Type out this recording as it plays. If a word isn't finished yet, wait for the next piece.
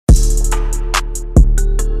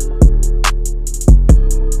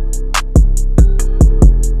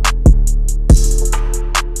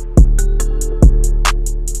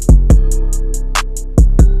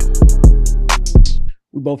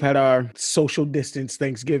both had our social distance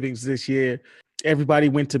Thanksgivings this year. Everybody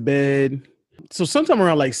went to bed. So sometime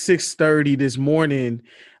around like 6:30 this morning,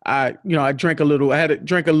 I drank a little. I had to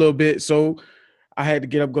drink a little bit, so I had to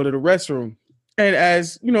get up, go to the restroom. And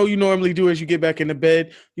as you normally do as you get back into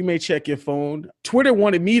bed, you may check your phone. Twitter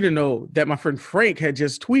wanted me to know that my friend Frank had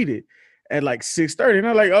just tweeted at like 6:30. And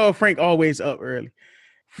I'm like, oh, Frank always up early.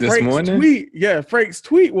 This morning? Frank's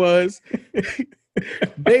tweet was,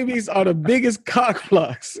 babies are the biggest cock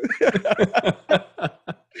blocks.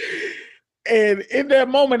 And in that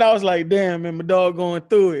moment, I was like, damn, man, my dog going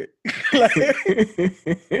through it. Like,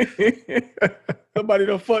 somebody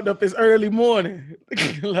done fucked up this early morning.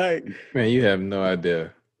 Like, man, you have no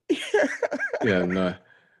idea. Yeah, no.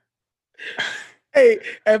 Hey,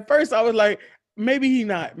 at first I was like, maybe he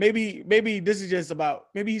not. Maybe this is just about,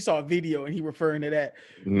 maybe he saw a video and he referring to that.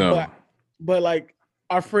 No. But like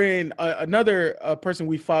our friend, another person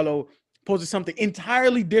we follow posted something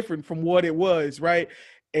entirely different from what it was, right?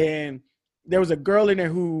 And there was a girl in there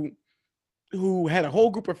who had a whole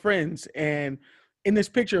group of friends, and in this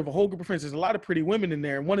picture of a whole group of friends, there's a lot of pretty women in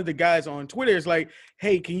there. And one of the guys on Twitter is like,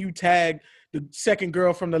 hey, can you tag the second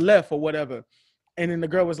girl from the left or whatever? And then the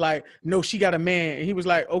girl was like, no, she got a man. And he was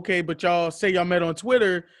like, okay, but y'all say y'all met on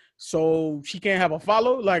Twitter, so she can't have a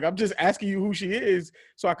follow? Like, I'm just asking you who she is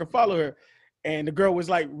so I can follow her. And the girl was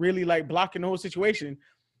like really like blocking the whole situation.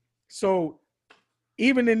 So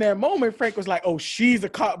even in that moment, Frank was like, oh, she's a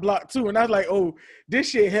cop block too. And I was like, oh, this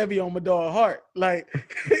shit heavy on my dog Hart. Like,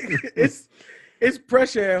 it's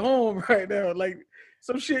pressure at home right now. Like,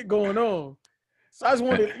 some shit going on. So I just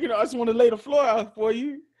wanted to lay the floor out for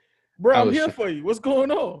you. Bro, I'm here for you. What's going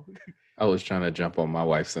on? I was trying to jump on my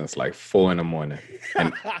wife since like 4 a.m.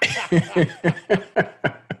 And,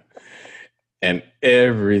 and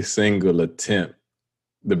every single attempt,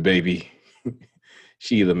 the baby,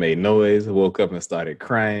 she either made noise, woke up and started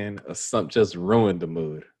crying, or something just ruined the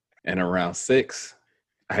mood. And around 6,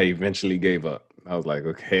 I eventually gave up. I was like,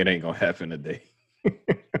 okay, it ain't gonna happen today.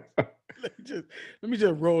 Let me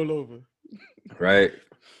just roll over. Right?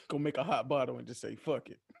 Go make a hot bottle and just say, fuck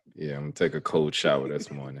it. Yeah, I'm gonna take a cold shower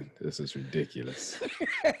this morning. This is ridiculous.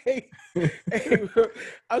 Hey, bro,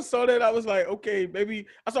 I saw that. I was like, okay, maybe.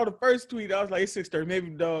 I saw the first tweet. I was like, it's 6:30. Maybe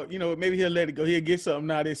dog, maybe he'll let it go. He'll get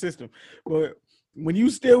something out of his system. But when you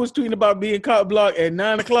still was tweeting about being cop block at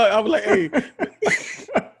 9 o'clock, I was like, hey.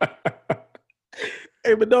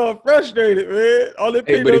 Hey, but dog, frustrated, man. All that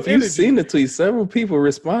but if you've seen the tweet, several people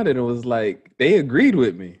responded and was like, they agreed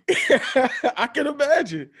with me. I can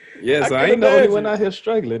imagine. Yes, I ain't the only one out here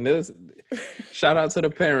struggling. Shout out to the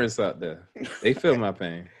parents out there. They feel my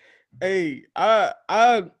pain. Hey,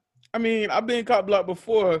 I mean, I've been cop block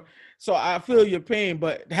before, so I feel your pain.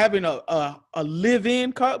 But having a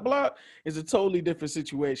live-in cop block is a totally different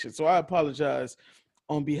situation. So I apologize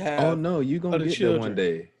on behalf. Oh no, you gonna get there one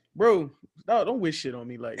day, bro. No, don't wish shit on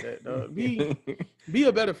me like that, dog. Be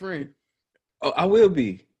a better friend. Oh, I will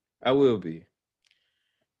be.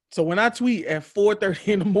 So when I tweet at 4:30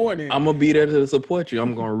 in the morning, I'm gonna be there to support you.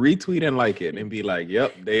 I'm gonna retweet and like it and be like,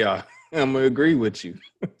 "Yep, they are." I'm gonna agree with you.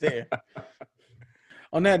 There.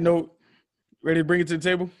 On that note, ready to bring it to the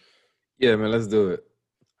table? Yeah, man, let's do it.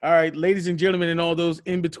 All right, ladies and gentlemen, and all those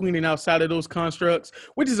in between and outside of those constructs,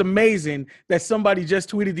 which is amazing that somebody just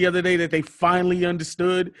tweeted the other day that they finally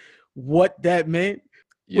understood what that meant,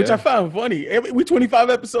 which I found funny. We're 25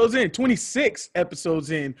 episodes in, 26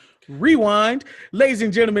 episodes in. Rewind. Ladies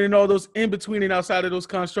and gentlemen, and all those in between and outside of those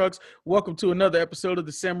constructs, welcome to another episode of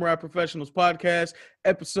the Samurai Professionals Podcast,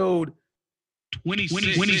 episode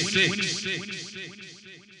 26.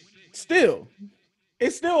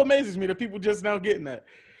 It still amazes me that people just now getting that.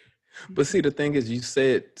 But see, the thing is, you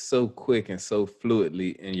say it so quick and so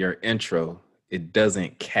fluidly in your intro, it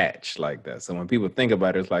doesn't catch like that. So when people think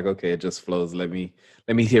about it, it's like, okay, it just flows. Let me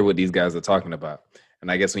hear what these guys are talking about. And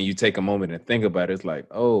I guess when you take a moment and think about it, it's like,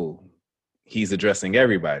 oh, he's addressing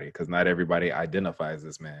everybody, because not everybody identifies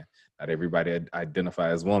as man. Not everybody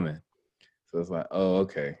identifies as woman. So it's like, oh,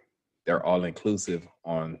 okay. They're all inclusive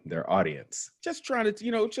on their audience. Just trying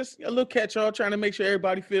to, just a little catch-all, trying to make sure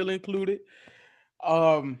everybody feel included.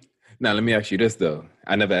 Now, let me ask you this, though.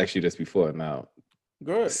 I never asked you this before. Now,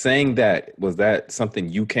 good. Saying that, was that something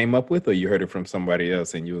you came up with, or you heard it from somebody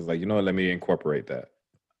else and you was like, you know what, let me incorporate that?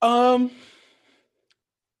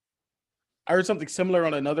 I heard something similar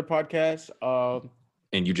on another podcast.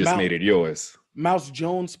 And you just made it yours. Mouse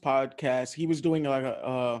Jones podcast. He was doing like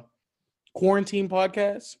a quarantine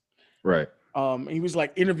podcast. Right. He was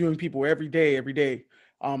like interviewing people every day.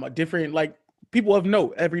 A different, like, people of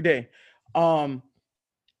note every day.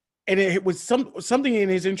 And it was something in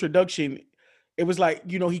his introduction. it was like,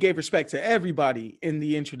 he gave respect to everybody in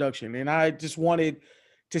the introduction. And I just wanted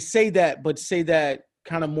to say that, but say that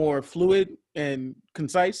kind of more fluid and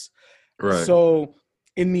concise. Right. So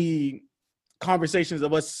in the conversations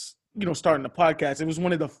of us, starting the podcast, it was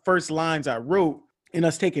one of the first lines I wrote in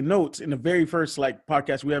us taking notes in the very first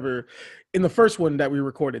podcast we ever, in the first one that we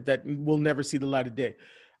recorded that will never see the light of day.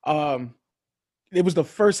 It was the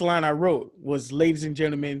first line I wrote was, ladies and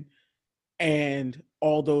gentlemen, and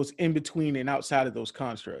all those in between and outside of those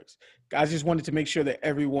constructs. I just wanted to make sure that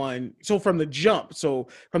everyone, so from the jump, so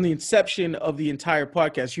from the inception of the entire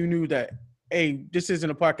podcast, you knew that, hey, this isn't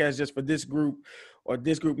a podcast just for this group or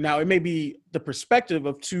this group. Now, it may be the perspective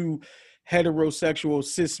of two heterosexual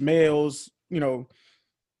cis males,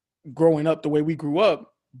 growing up the way we grew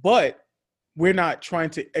up, but we're not trying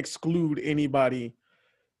to exclude anybody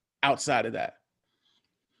outside of that.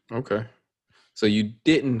 Okay. So you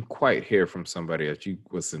didn't quite hear from somebody else. You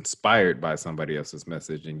was inspired by somebody else's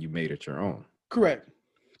message and you made it your own. Correct.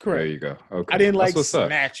 There you go. Okay. I didn't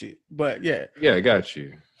snatch it, but yeah. Yeah, I got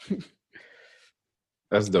you.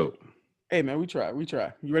 That's dope. Hey man, we try.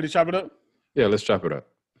 You ready to chop it up? Yeah, let's chop it up.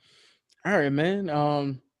 All right,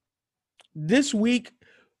 man. This week,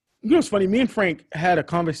 it's funny. Me and Frank had a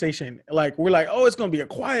conversation. We're like, oh, it's gonna be a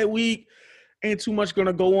quiet week. Ain't too much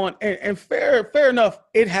gonna go on. And fair enough.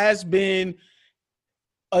 It has been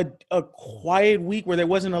a quiet week where there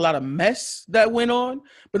wasn't a lot of mess that went on,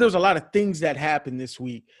 but there was a lot of things that happened this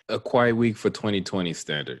week. A quiet week for 2020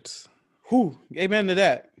 standards. Whew, amen to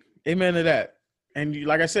that. And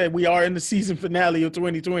like I said, we are in the season finale of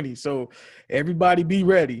 2020, so everybody be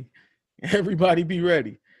ready.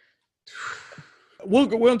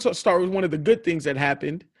 We'll start with one of the good things that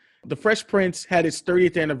happened. The Fresh Prince had its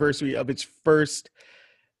 30th anniversary of its first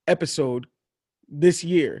episode this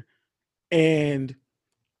year, and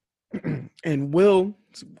Will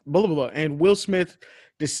Smith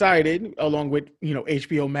decided, along with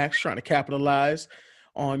HBO Max, trying to capitalize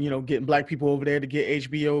on getting black people over there to get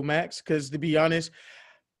HBO Max. Because to be honest,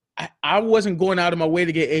 I wasn't going out of my way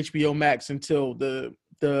to get HBO Max until the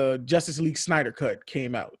Justice League Snyder cut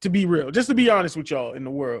came out. To be real, just to be honest with y'all in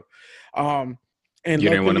the world. And you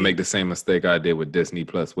didn't want to make the same mistake I did with Disney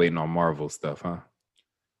Plus, waiting on Marvel stuff, huh?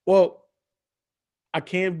 Well, I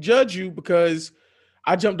can't judge you because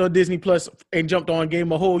I jumped on Disney Plus and jumped on, gave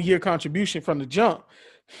them a whole year contribution from the jump.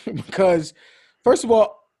 Because, first of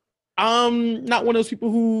all, I'm not one of those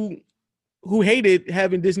people who hated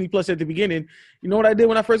having Disney Plus at the beginning. You know what I did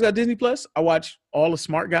when I first got Disney Plus? I watched all of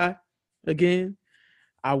Smart Guy again.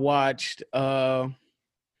 I watched the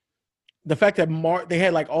fact that they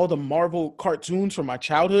had all the Marvel cartoons from my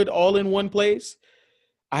childhood all in one place.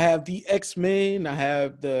 I have the X-Men. I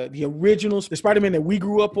have the originals, the Spider-Man that we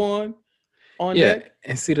grew up on deck.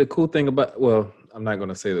 And see, the cool thing about, well, I'm not going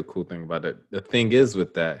to say the cool thing about it. The thing is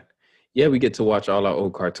with that, we get to watch all our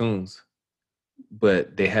old cartoons,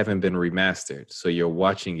 but they haven't been remastered. So you're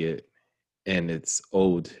watching it in its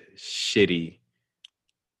old, shitty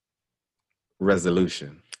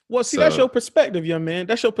resolution. Well, see, that's your perspective, young man.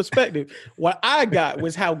 That's your perspective. What I got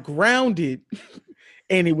was how grounded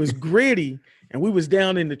and it was gritty. And we was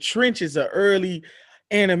down in the trenches of early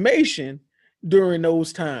animation during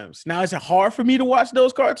those times. Now, is it hard for me to watch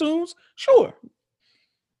those cartoons? Sure.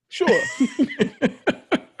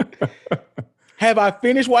 Have I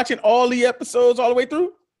finished watching all the episodes all the way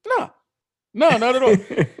through? No, not at all.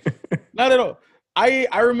 Not at all.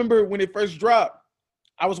 I remember when it first dropped,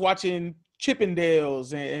 I was watching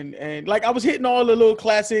Chippendales and I was hitting all the little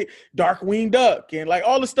classic Darkwing Duck and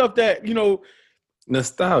all the stuff that,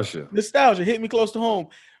 Nostalgia hit me close to home.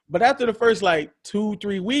 But after the first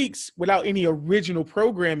 2-3 weeks without any original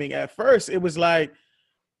programming at first, it was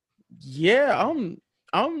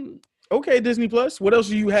I'm okay, Disney Plus. What else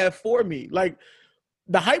do you have for me?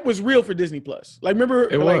 The hype was real for Disney Plus. Remember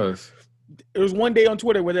it was. It was one day on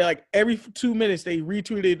Twitter where they every 2 minutes they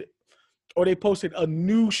retweeted or they posted a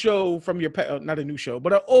new show from your past, not a new show,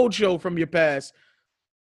 but an old show from your past.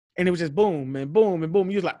 And it was just boom and boom and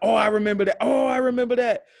boom. You was like, oh, I remember that. Oh, I remember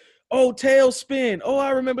that. Oh, Tailspin. Oh,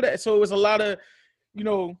 I remember that. So it was a lot of,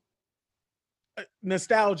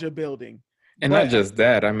 nostalgia building. And not just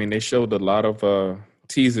that. I mean, they showed a lot of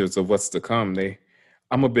teasers of what's to come.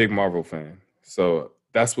 I'm a big Marvel fan. So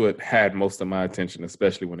that's what had most of my attention,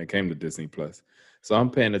 especially when it came to Disney Plus. So I'm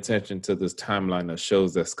paying attention to this timeline of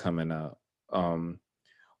shows that's coming out.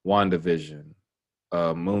 WandaVision,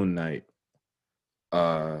 Moon Knight,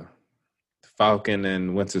 Falcon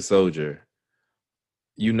and Winter Soldier,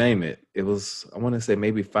 you name it. It was, I want to say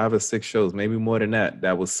maybe 5 or 6 shows, maybe more than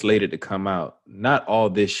that was slated to come out. Not all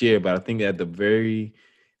this year, but I think at the very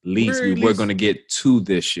least we were going to get 2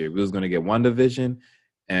 this year. We was going to get WandaVision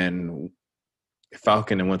and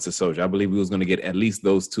Falcon and Winter Soldier. I believe we was going to get at least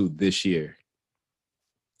those 2 this year.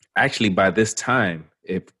 Actually, by this time,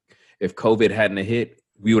 if COVID hadn't hit,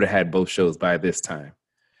 we would have had both shows by this time.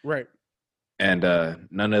 Right. And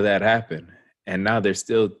none of that happened. And now they're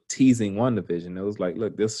still teasing WandaVision. It was like,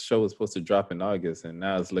 look, this show was supposed to drop in August, and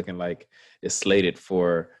now it's looking like it's slated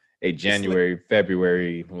for a January,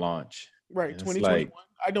 February launch. Right, 2021.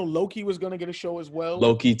 I know Loki was going to get a show as well.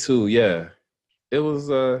 Loki too, yeah. It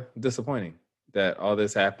was disappointing that all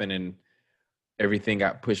this happened and everything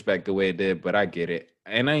got pushed back the way it did, but I get it.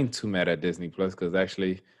 And I ain't too mad at Disney Plus because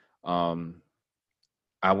actually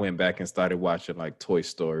I went back and started watching like Toy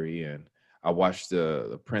Story, and I watched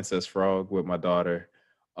the Princess Frog with my daughter.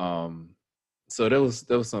 So there was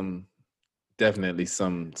some definitely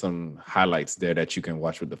some highlights there that you can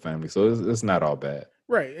watch with the family. So it's not all bad.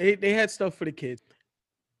 Right. They had stuff for the kids.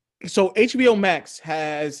 So HBO Max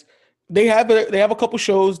they have a couple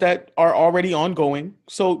shows that are already ongoing.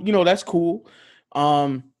 So, that's cool.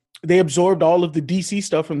 They absorbed all of the DC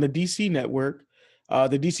stuff from the DC network,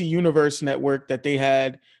 the DC Universe network that they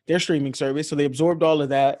had their streaming service. So they absorbed all of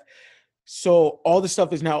that. So all the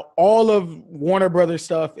stuff is now all of Warner Brothers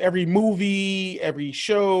stuff. Every movie, every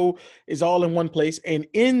show is all in one place. And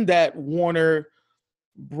in that Warner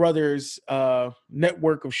Brothers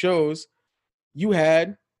network of shows, you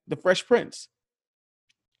had The Fresh Prince.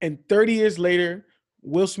 And 30 years later,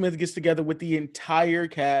 Will Smith gets together with the entire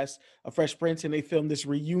cast of Fresh Prince, and they filmed this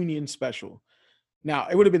reunion special. Now,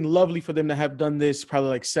 it would have been lovely for them to have done this probably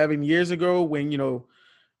like 7 years ago when,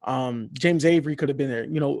 James Avery could have been there,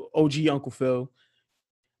 OG Uncle Phil.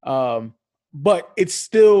 But it's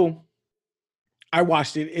still, I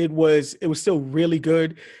watched it. It was still really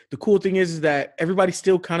good. The cool thing is that everybody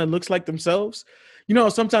still kind of looks like themselves.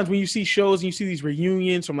 Sometimes when you see shows and you see these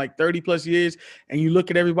reunions from like 30 plus years and you look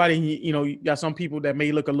at everybody and you got some people that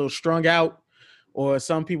may look a little strung out, or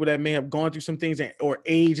some people that may have gone through some things or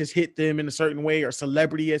age has hit them in a certain way, or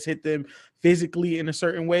celebrity has hit them physically in a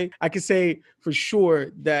certain way. I can say for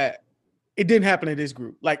sure that it didn't happen to this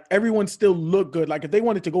group. Like, everyone still looked good. Like, if they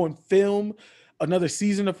wanted to go and film another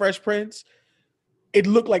season of Fresh Prince, it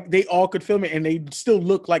looked like they all could film it and they still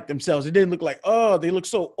look like themselves. It didn't look like, oh, they look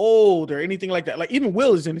so old or anything like that. Like, even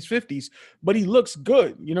Will is in his 50s, but he looks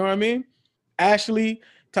good. You know what I mean? Ashley,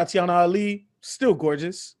 Tatiana Ali, still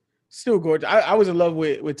gorgeous. Still gorgeous. I was in love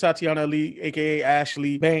with Tatiana Ali, a.k.a.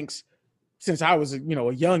 Ashley Banks, since I was, a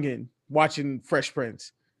youngin' watching Fresh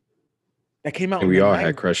Prince. That came out. And we all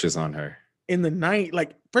had crushes on her. In the night,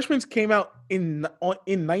 like, Fresh Prince came out in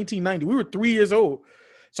 1990. We were 3 years old.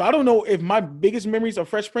 So I don't know if my biggest memories of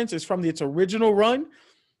Fresh Prince is from its original run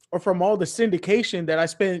or from all the syndication that I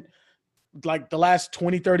spent like the last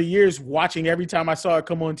 20, 30 years watching every time I saw it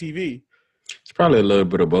come on TV. It's probably a little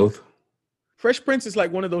bit of both. Fresh Prince is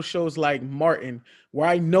like one of those shows like Martin, where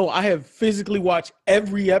I know I have physically watched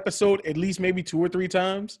every episode at least maybe 2 or 3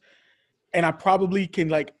 times. And I probably can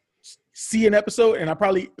like see an episode, and I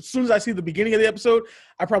probably, as soon as I see the beginning of the episode,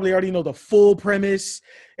 I probably already know the full premise,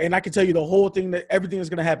 and I can tell you the whole thing, that everything is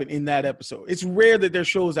going to happen in that episode. It's rare that there's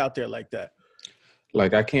shows out there like that.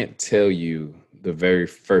 Like, I can't tell you the very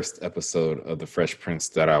first episode of The Fresh Prince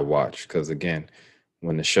that I watched, because again,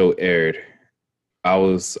 when the show aired, I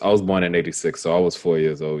was born in 86, so I was 4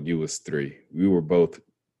 years old. You was 3. We were both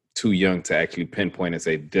too young to actually pinpoint and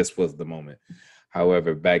say this was the moment.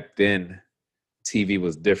 However, back then, TV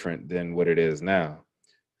was different than what it is now.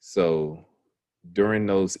 So during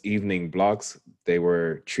those evening blocks, they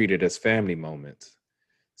were treated as family moments.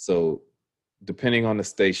 So depending on the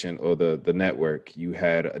station or the network, you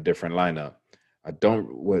had a different lineup.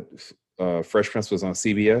 Fresh Prince was on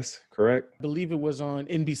CBS, correct? I believe it was on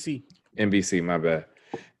NBC. NBC, my bad.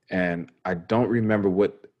 And I don't remember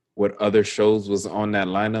what other shows was on that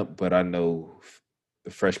lineup, but I know the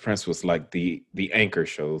Fresh Prince was like the anchor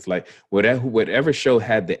shows. Like, whatever show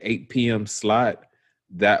had the 8 p.m. slot,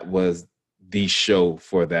 that was the show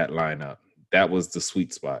for that lineup. That was the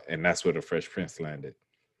sweet spot, and that's where the Fresh Prince landed.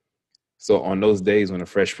 So on those days when the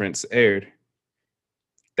Fresh Prince aired,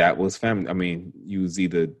 that was family. I mean, you was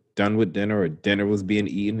either done with dinner or dinner was being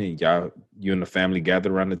eaten, and you and the family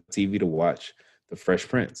gathered around the TV to watch the Fresh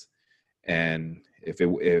Prince. And if it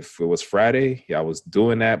was Friday, I was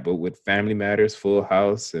doing that, but with Family Matters, Full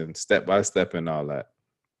House, and Step by Step and all that.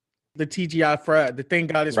 The TGI Friday, the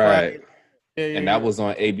Thank God It's Friday. And that was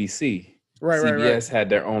on ABC. Right, CBS had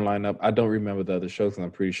their own lineup. I don't remember the other shows, and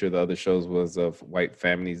I'm pretty sure the other shows was of white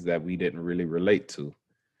families that we didn't really relate to.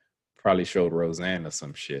 Probably showed Roseanne or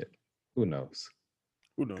some shit. Who knows?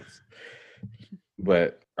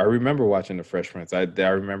 But I remember watching The Fresh Prince. I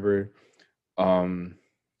remember um,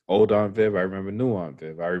 old Aunt Viv. I remember new Aunt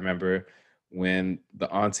Viv. I remember when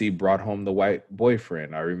the auntie brought home the white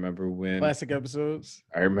boyfriend. Classic episodes.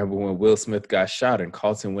 I remember when Will Smith got shot and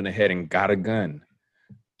Carlton went ahead and got a gun.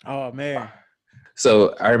 Oh man.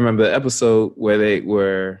 So I remember the episode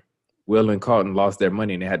where Will and Carlton lost their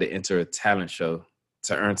money and they had to enter a talent show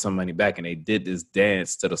to earn some money back, and they did this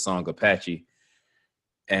dance to the song Apache.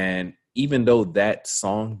 And even though that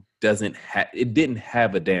song didn't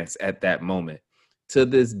have a dance at that moment, to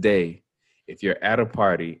this day, if you're at a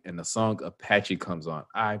party and the song Apache comes on,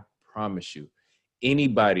 I promise you,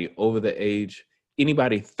 anybody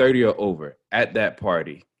 30 or over at that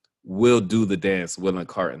party will do the dance Will and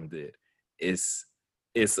Carlton did. It's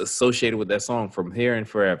associated with that song from here and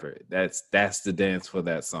forever. That's the dance for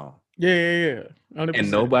that song. Yeah. 100%.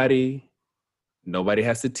 And nobody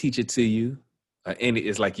has to teach it to you. And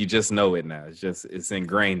it's like you just know it now. It's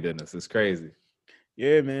ingrained in us. It's crazy.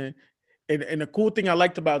 Yeah, man. And the cool thing I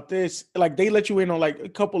liked about this, like they let you in on like a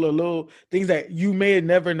couple of little things that you may have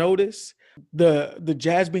never noticed. The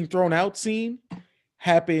jazz being thrown out scene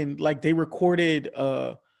happened like they recorded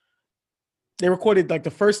like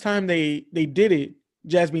the first time they did it,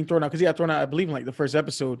 jazz being thrown out, because he got thrown out, I believe, in like the first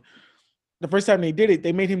episode. The first time they did it,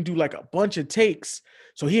 they made him do like a bunch of takes.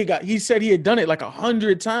 So he said he had done it like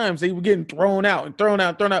 100 times. They were getting thrown out and thrown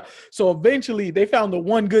out, thrown out. So eventually they found the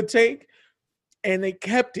one good take and they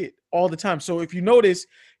kept it all the time. So if you notice,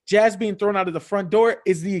 Jazz being thrown out of the front door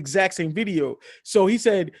is the exact same video. So he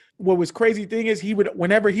said what was crazy thing is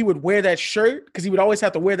whenever he would wear that shirt, because he would always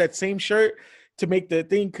have to wear that same shirt to make the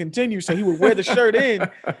thing continue. So he would wear the shirt in.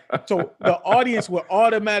 So the audience would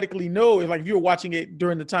automatically know, like if you were watching it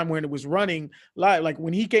during the time when it was running live, like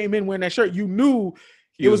when he came in wearing that shirt, you knew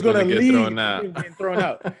it was going to leave getting thrown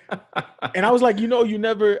out. And I was like,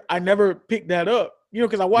 I never picked that up,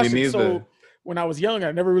 because I watched it so when I was young,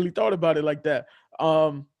 I never really thought about it like that.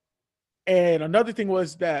 And another thing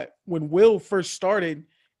was that when Will first started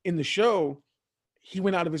in the show, he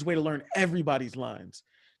went out of his way to learn everybody's lines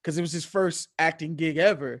because it was his first acting gig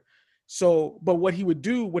ever. So, but what he would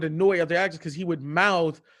do would annoy other actors because he would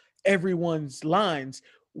mouth everyone's lines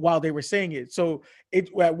while they were saying it. So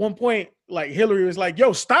at one point, like Hillary was like,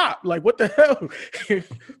 "Yo, stop. Like, what the hell? You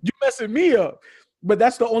messing me up." But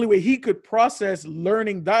that's the only way he could process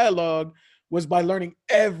learning dialogue was by learning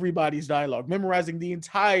everybody's dialogue, memorizing the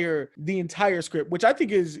entire script, which I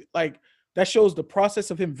think is like, that shows the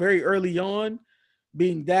process of him very early on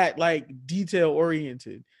being that like detail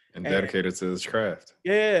oriented and dedicated to his craft.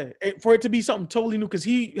 Yeah. And for it to be something totally new, because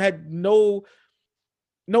he had no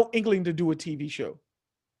inkling to do a TV show.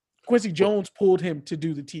 Quincy Jones pulled him to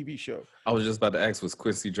do the TV show. I was just about to ask, was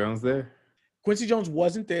Quincy Jones there? Quincy Jones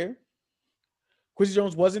wasn't there.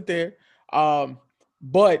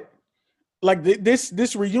 But like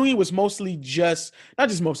this reunion was mostly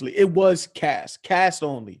it was cast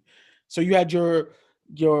only. So you had you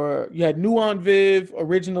had New Aunt Viv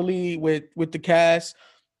originally with the cast,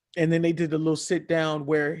 and then they did a little sit down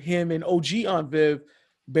where him and OG Aunt Viv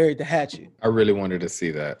buried the hatchet. I really wanted to see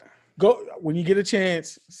that. Go when you get a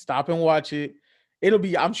chance, stop and watch it.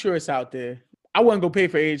 I'm sure it's out there. I wasn't gonna pay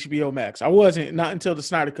for HBO Max. I wasn't, not until the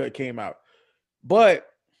Snyder Cut came out. But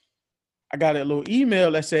I got a little email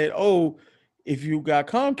that said, "Oh, if you got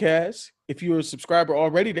Comcast, if you're a subscriber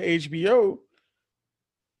already to HBO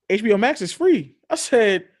Max is free." I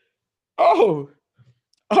said, "Oh,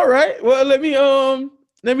 all right. Well, let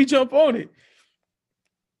me jump on it."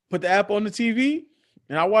 Put the app on the TV,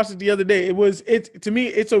 and I watched it the other day. To me,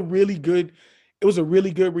 it was a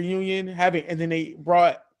really good reunion and then they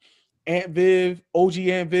brought Aunt Viv, OG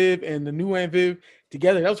Aunt Viv, and the new Aunt Viv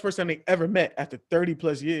together. That was the first time they ever met after 30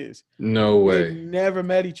 plus years. No way. They never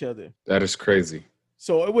met each other. That is crazy.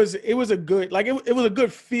 So it was a good, like it was a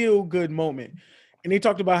good feel good moment. And they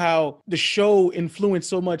talked about how the show influenced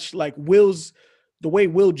so much, like the way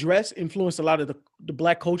Will dressed influenced a lot of the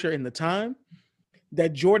Black culture in the time,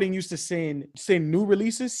 that Jordan used to send new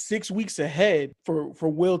releases 6 weeks ahead for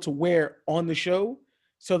Will to wear on the show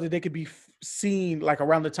so that they could be seen like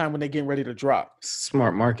around the time when they're getting ready to drop.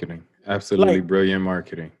 Smart marketing. Absolutely brilliant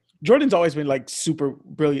marketing. Jordan's always been like super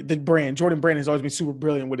brilliant. Jordan brand has always been super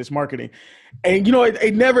brilliant with his marketing. And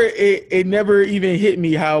it never even hit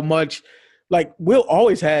me how much, like, Will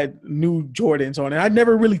always had new Jordans on. And I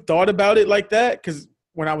never really thought about it like that, because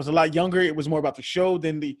when I was a lot younger, it was more about the show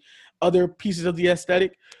than the other pieces of the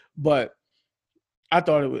aesthetic. But I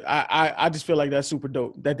thought it was, I just feel like that's super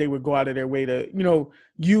dope that they would go out of their way to,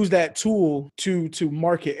 use that tool to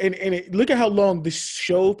market. And look at how long this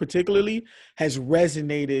show particularly has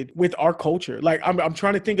resonated with our culture. Like I'm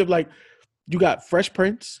trying to think of like You got Fresh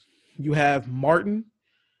Prince. You have Martin.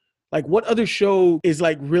 Like, what other show is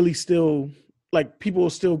like really still like people will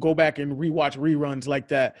still go back and rewatch reruns like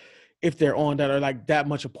that if they're on that are like that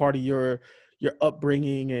much a part of your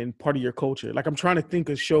upbringing and part of your culture. Like, I'm trying to think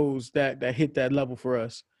of shows that hit that level for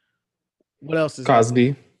us. What else is out there?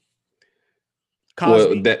 Cosby. Well,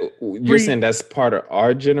 Cosby, that you're pre saying that's part of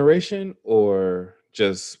our generation or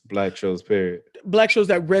just black shows, period? black shows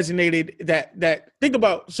that resonated that think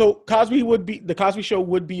about. So Cosby would be the Cosby Show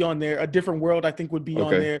would be on there. A Different World, I think, would be on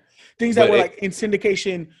Okay. there. Things that But were like in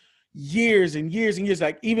syndication years and years and years.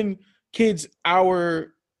 Like kids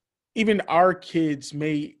our even our kids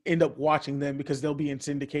may end up watching them because they'll be in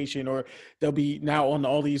syndication or they'll be now on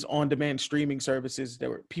all these on-demand streaming services that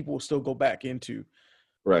people will still go back into.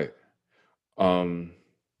 right. Um,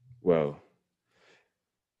 well,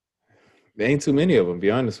 there ain't too many of them,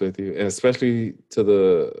 be honest with you, and especially to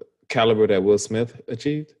the caliber that Will Smith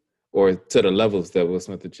achieved, or to the levels that Will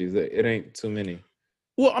Smith achieved. It ain't too many.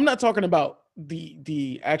 Well, I'm not talking about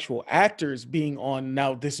the actual actors being on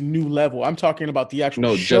now this new level. I'm talking about the actual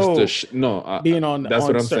No, just the show no. being That's what on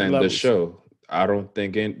I'm certain saying. The levels. show. I don't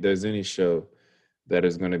think there's any show that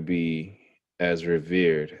is going to be as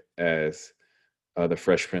revered as the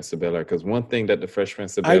Fresh Prince of Bel Air. Because one thing that the Fresh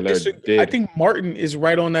Prince of I Bel Air disagree. I did, think Martin is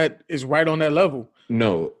right on that level.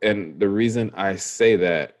 no, and the reason I say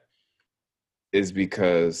that is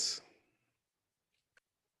because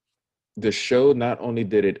the show not only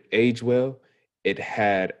did it age well, it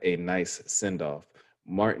had a nice send off.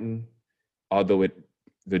 Martin, although it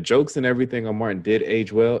the jokes and everything on Martin did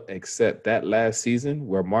age well, except that last season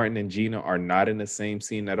where Martin and Gina are not in the same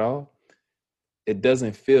scene at all. It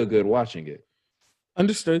doesn't feel good watching it.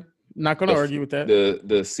 Understood. Not going to The argue with that.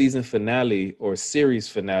 the season finale or series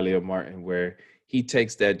finale of Martin, where he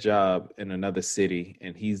takes that job in another city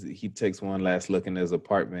and he takes one last look in his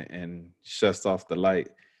apartment and shuts off the light.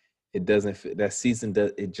 It doesn't that season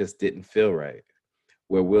does it just didn't feel right.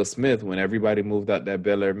 Where Will Smith, when everybody moved out that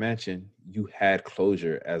Bel Air mansion, you had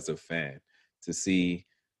closure as a fan to see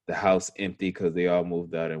the house empty because they all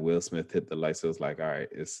moved out and Will Smith hit the lights. So it was like, all right,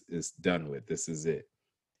 it's done with. This is it.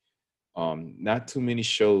 Not too many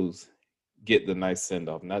shows get the nice send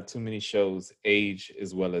off. Not too many shows age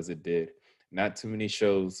as well as it did. Not too many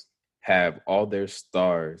shows have all their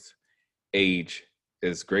stars age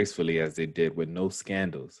as gracefully as they did with no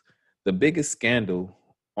scandals. The biggest scandal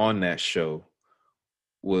on that show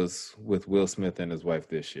was with Will Smith and his wife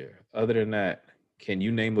this year. Other than that, can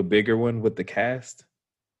you name a bigger one with the cast?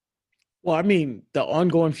 Well, I mean, the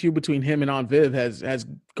ongoing feud between him and Aunt Viv has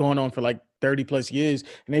gone on for like 30 plus years,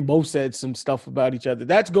 and they both said some stuff about each other.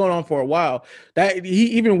 That's going on for a while. That he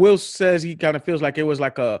even Will says he kind of feels like it was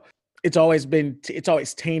like it's always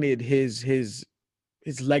tainted his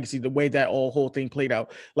legacy, the way that whole thing played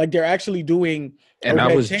out. Like, they're actually doing a And I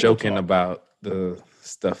red was table joking talk. about the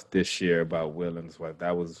stuff this year about Will and his wife.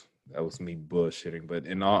 That was me bullshitting. But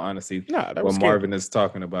in all honesty, Nah, that what was scandal. Marvin is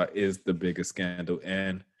talking about is the biggest scandal.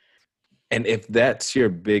 And if that's your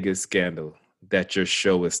biggest scandal that your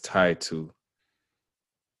show is tied to,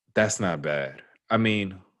 that's not bad. I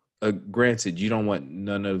mean, granted, you don't want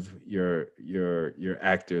none of your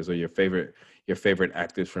actors or your favorite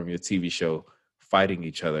actors from your TV show fighting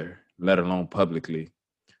each other, let alone publicly.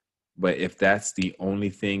 But if that's the only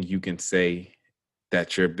thing you can say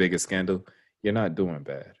that's your biggest scandal, you're not doing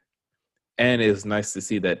bad. And it's nice to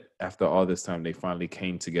see that after all this time, they finally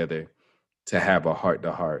came together to have a heart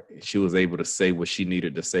to heart. She was able to say what she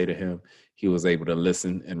needed to say to him. He was able to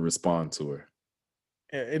listen and respond to her.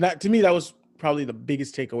 And that, to me, that was probably the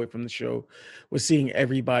biggest takeaway from the show, was seeing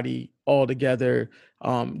everybody all together,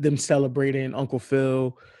 them celebrating Uncle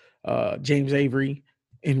Phil, James Avery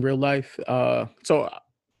in real life. So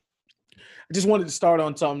I just wanted to start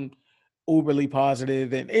on something uberly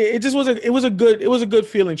positive, and it just was it was a good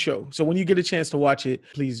feeling show. So when you get a chance to watch it,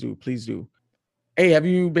 please do. Hey, have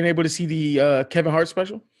you been able to see the Kevin Hart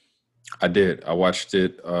special? I did. I watched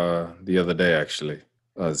it the other day, actually.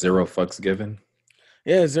 Zero Fucks Given.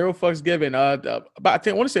 Yeah, zero fucks given. About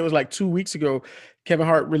I want to say it was like 2 weeks ago. Kevin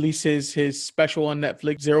Hart released his special on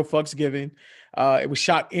Netflix, Zero Fucks Given. It was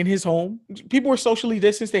shot in his home. People were socially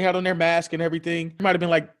distanced. They had on their mask and everything. There might have been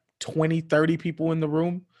like 20, 30 people in the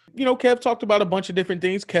room. You know, Kev talked about a bunch of different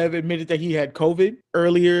things. Kev admitted that he had COVID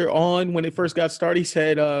earlier on when it first got started. He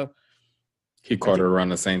said, He I caught think, her around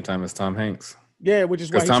the same time as Tom Hanks. yeah, which is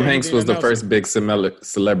why Because he Tom said he Hanks didn't was the announce it. first big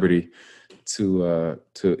celebrity to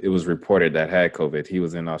it was reported that had COVID. He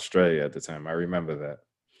was in Australia at the time. I remember that.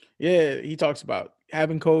 Yeah, he talks about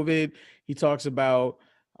having COVID. He talks about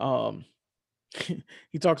um,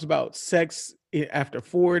 he talks about sex after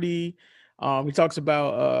 40. He talks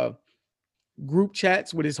about group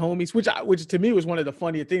chats with his homies, which to me was one of the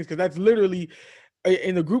funnier things, because that's literally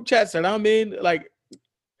in the group chats that I'm in, like,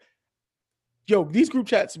 yo, these group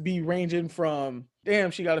chats be ranging from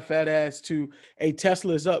damn, she got a fat ass to a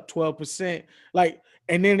Tesla is up 12%. Like,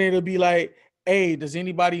 and then it'll be like, hey, does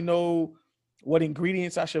anybody know what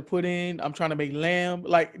ingredients I should put in? I'm trying to make lamb.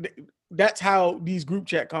 Like, that's how these group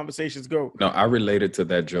chat conversations go. No, I related to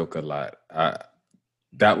that joke a lot.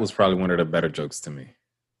 That was probably one of the better jokes to me.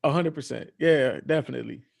 100%. Yeah,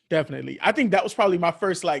 definitely. Definitely. I think that was probably my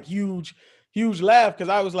first like huge laugh, because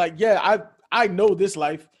I was like, yeah, I know this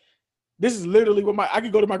life. This is literally what I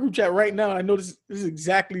could go to my group chat right now. I know this is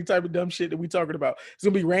exactly the type of dumb shit that we talking about. It's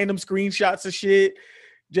gonna be random screenshots of shit.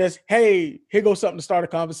 Just, hey, here goes something to start a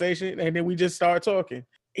conversation, and then we just start talking.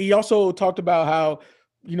 He also talked about how,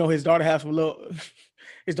 his daughter has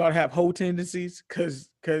his daughter have hoe tendencies, because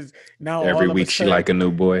now Every all of a week she sudden, like a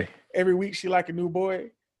new boy. every week she like a new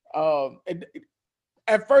boy. And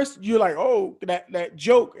at first you're like, oh, that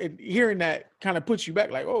joke, and hearing that kind of puts you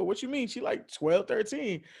back, like, oh, what you mean she like 12,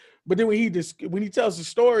 13? But then when he tells the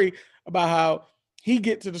story about how he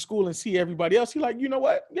get to the school and see everybody else, he like, you know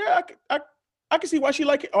what? Yeah, I can see why she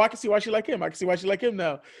like it. Oh, I can see why she like him. I can see why she like him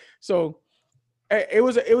now. So it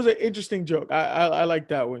was an interesting joke. I like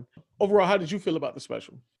that one. Overall, how did you feel about the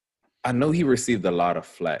special? I know he received a lot of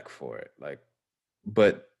flack for it,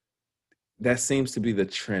 but that seems to be the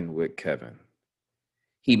trend with Kevin.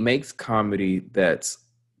 He makes comedy that's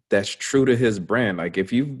true to his brand. Like,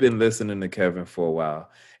 if you've been listening to Kevin for a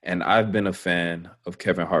while, and I've been a fan of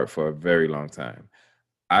Kevin Hart for a very long time.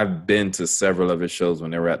 I've been to several of his shows when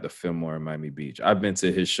they were at the Fillmore in Miami Beach. I've been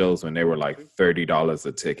to his shows when they were like $30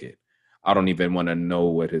 a ticket. I don't even want to know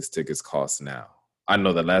what his tickets cost now. I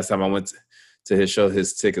know the last time I went to his show,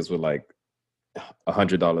 his tickets were like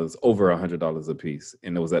 $100, over $100 a piece,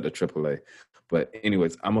 and it was at the AAA. But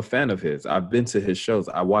anyways, I'm a fan of his. I've been to his shows.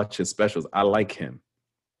 I watch his specials. I like him.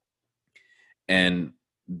 And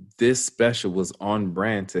this special was on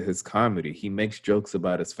brand to his comedy. He makes jokes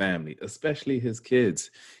about his family, especially his kids.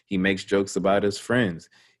 He makes jokes about his friends.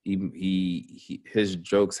 His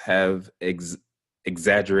jokes have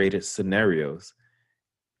exaggerated scenarios.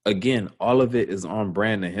 Again, all of it is on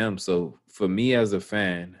brand to him. So for me as a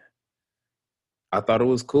fan, I thought it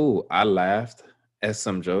was cool. I laughed at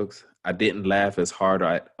some jokes. I didn't laugh as hard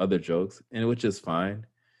at other jokes, and which is fine.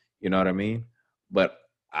 You know what I mean? But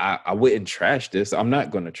I wouldn't trash this. I'm not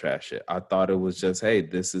going to trash it. I thought it was just, hey,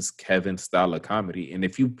 this is Kevin's style of comedy. And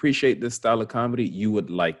if you appreciate this style of comedy, you would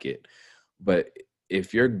like it. But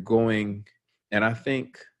if you're going, and I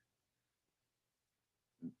think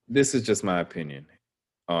this is just my opinion,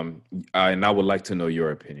 and I would like to know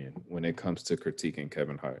your opinion when it comes to critiquing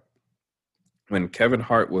Kevin Hart. When Kevin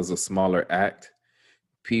Hart was a smaller act,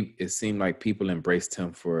 it seemed like people embraced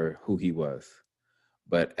him for who he was.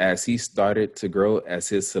 But as he started to grow, as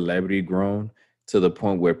his celebrity grown to the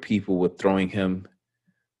point where people were throwing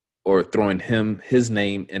his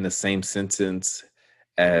name in the same sentence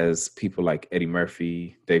as people like Eddie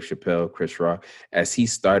Murphy, Dave Chappelle, Chris Rock, as he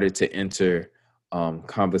started to enter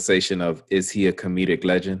conversation of, is he a comedic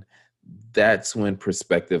legend? That's when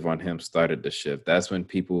perspective on him started to shift. That's when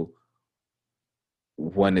people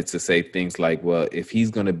wanted to say things like, well, if he's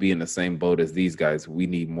going to be in the same boat as these guys, we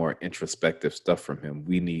need more introspective stuff from him.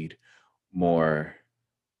 We need more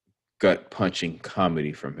gut punching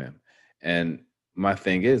comedy from him. And my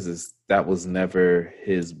thing is that was never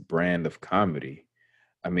his brand of comedy.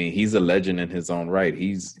 I mean, he's a legend in his own right.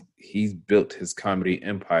 He's built his comedy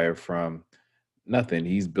empire from nothing.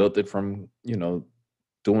 He's built it from,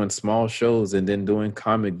 doing small shows and then doing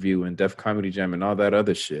Comic View and Def Comedy Jam and all that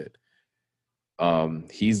other shit.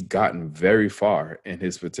 He's gotten very far in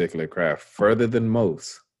his particular craft, further than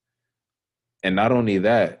most. And not only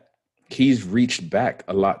that, he's reached back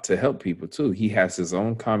a lot to help people too. He has his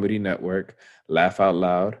own comedy network, Laugh Out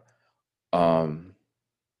Loud.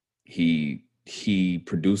 He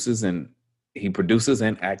produces and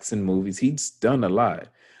acts in movies. He's done a lot.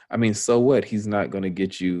 I mean, so what? He's not going to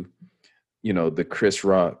get you, the Chris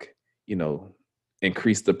Rock,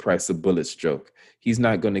 increase the price of bullets joke. He's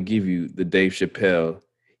not going to give you the Dave Chappelle,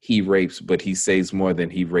 he rapes, but he saves more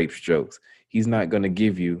than he rapes jokes. He's not going to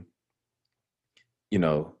give you,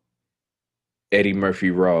 Eddie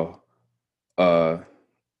Murphy Raw,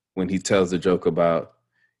 when he tells a joke about,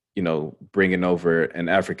 bringing over an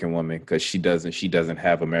African woman because she doesn't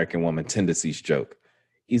have American woman tendencies joke.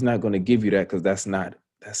 He's not going to give you that because that's not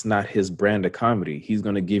his brand of comedy. He's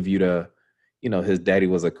going to give you the, his daddy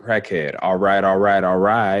was a crackhead. All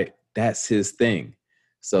right. That's his thing.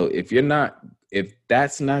 So if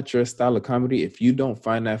that's not your style of comedy, if you don't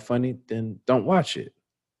find that funny, then don't watch it.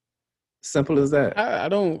 Simple as that. I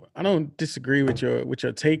don't disagree with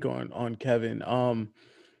your take on Kevin.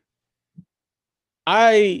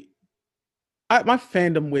 I my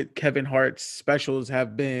fandom with Kevin Hart's specials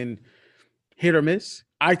have been hit or miss.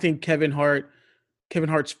 I think Kevin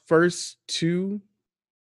Hart's first two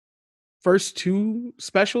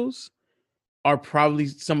specials are probably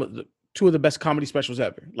some of the two of the best comedy specials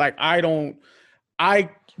ever. Like I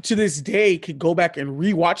to this day could go back and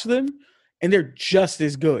rewatch them and they're just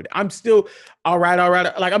as good. I'm still all right, all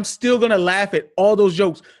right. Like I'm still gonna laugh at all those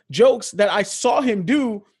jokes that I saw him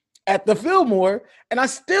do at the Fillmore, and I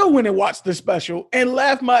still went and watched the special and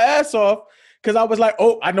laughed my ass off because I was like,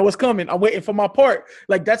 oh, I know what's coming. I'm waiting for my part.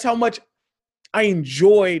 Like that's how much I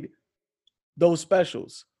enjoyed those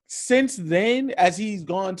specials. Since then, as he's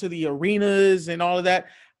gone to the arenas and all of that,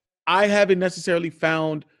 I haven't necessarily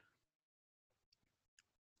found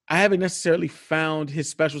I haven't necessarily found his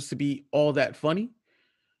specials to be all that funny.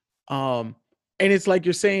 Um, and it's like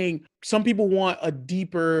you're saying, some people want a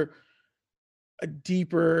deeper,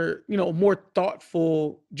 more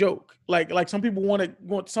thoughtful joke. Like some people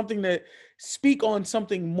want something that speak on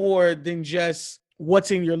something more than just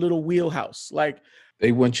what's in your little wheelhouse. Like,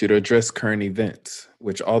 They want you to address current events,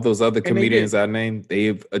 which all those other and they comedians did. I named,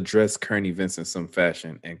 they've addressed current events in some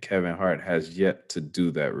fashion, and Kevin Hart has yet to do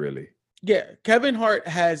that really. Yeah, Kevin Hart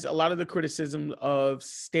has a lot of the criticism of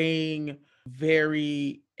staying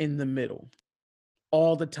very in the middle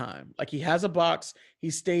all the time. Like he has a box, he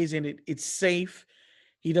stays in it. It's safe.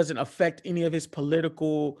 He doesn't affect any of his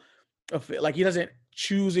like he doesn't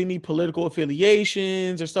choose any political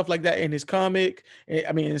affiliations or stuff like that in his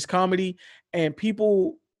in his comedy. And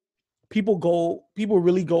people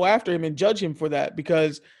really go after him and judge him for that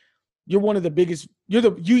because you're one of the biggest,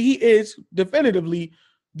 he is definitively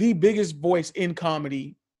the biggest voice in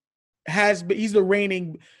comedy. He's the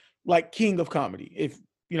reigning like king of comedy, if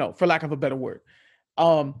for lack of a better word.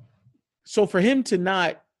 Um, so for him to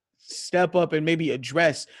not step up and maybe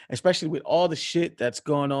address, especially with all the shit that's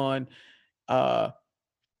going on uh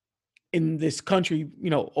in this country,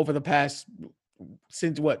 over the past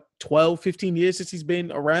since what 12, 15 years since he's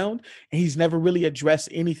been around, and he's never really addressed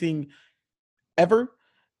anything ever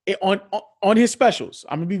on his specials.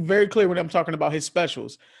 I'm gonna be very clear when I'm talking about his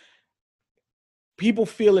specials. People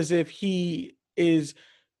feel as if he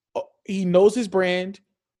knows his brand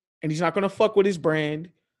and he's not gonna fuck with his brand,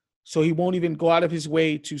 so he won't even go out of his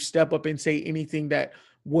way to step up and say anything that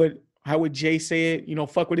would, how would Jay say it?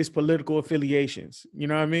 Fuck with his political affiliations. You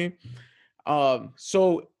know what I mean?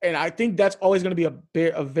 So, and I think that's always going to be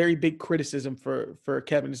a very big criticism for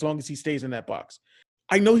Kevin as long as he stays in that box.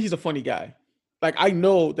 I know he's a funny guy. Like I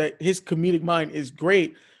know that his comedic mind is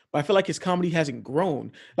great, but I feel like his comedy hasn't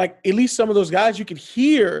grown. Like at least some of those guys, you could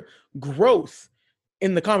hear growth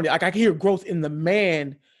in the comedy. Like I can hear growth in the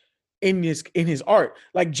man in his art.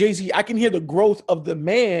 Like Jay-Z, I can hear the growth of the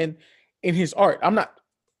man in his art.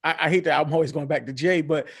 I hate that I'm always going back to Jay,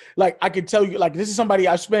 but like I can tell you, like this is somebody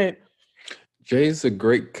I spent. Jay's a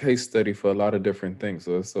great case study for a lot of different things,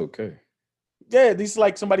 so it's okay. Yeah, this is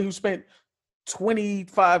like somebody who spent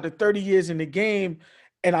 25 to 30 years in the game.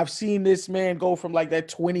 And I've seen this man go from like that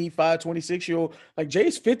 25, 26-year-old, like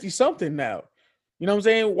Jay's 50 something now. You know what I'm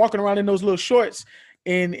saying? Walking around in those little shorts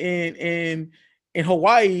in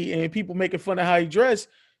Hawaii and people making fun of how he dressed.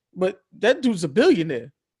 But that dude's a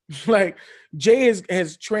billionaire. Like Jay has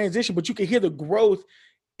transitioned, but you can hear the growth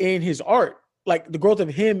in his art, like the growth of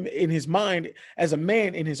him in his mind as a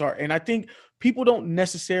man in his art. And I think people don't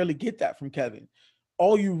necessarily get that from Kevin.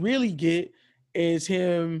 All you really get is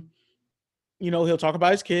him, he'll talk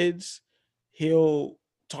about his kids, he'll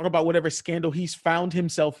talk about whatever scandal he's found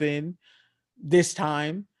himself in this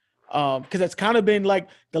time. Because that's kind of been like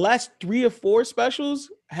the last 3 or 4 specials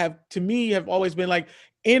have always been like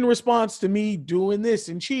in response to me doing this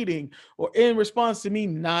and cheating, or in response to me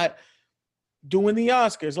not doing the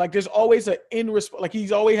Oscars. Like there's always an in response, like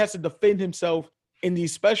he's always has to defend himself in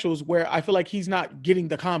these specials where I feel like he's not getting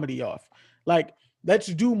the comedy off. Like let's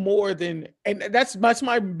do more than, and that's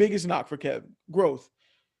my biggest knock for Kevin, growth.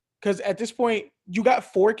 Because at this point, you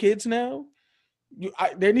got 4 kids now.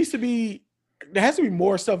 There has to be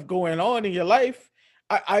more stuff going on in your life.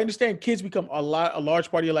 I understand kids become a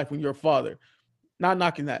large part of your life when you're a father. Not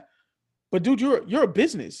knocking that, but dude, you're a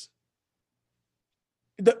business.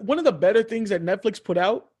 One of the better things that Netflix put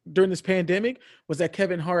out during this pandemic was that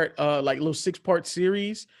Kevin Hart like little 6-part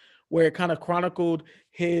series where it kind of chronicled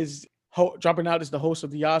his dropping out as the host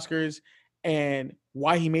of the Oscars and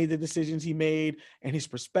why he made the decisions he made and his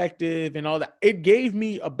perspective and all that. It gave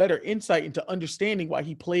me a better insight into understanding why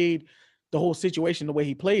he played the whole situation the way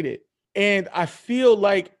he played it. And I feel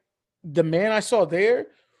like the man I saw there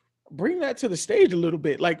bring that to the stage a little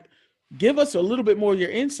bit. Like, give us a little bit more of your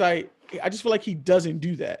insight. I just feel like he doesn't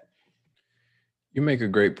do that. You make a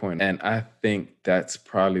great point. And I think that's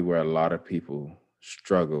probably where a lot of people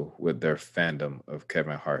struggle with their fandom of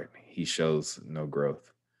Kevin Hart. He shows no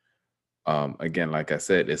growth. Again, like I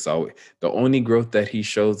said, it's always the only growth that he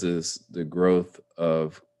shows is the growth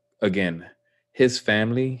of, again, his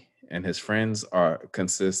family and his friends are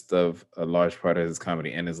consist of a large part of his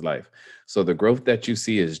comedy and his life. So the growth that you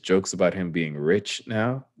see is jokes about him being rich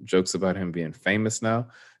now, jokes about him being famous now,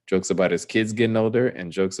 jokes about his kids getting older,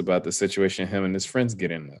 and jokes about the situation him and his friends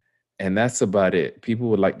get in. And that's about it. People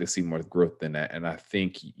would like to see more growth than that. And I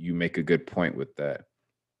think you make a good point with that.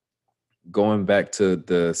 Going back to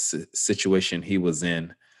the situation he was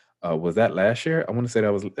in, was that last year? I want to say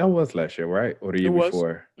that was last year, right? Or the It year was.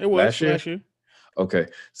 before? It was Last year? last year. Okay.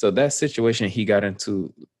 So that situation he got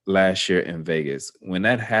into last year in Vegas,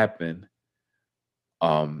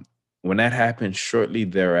 um, when that happened shortly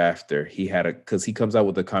thereafter, he had because he comes out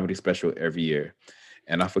with a comedy special every year.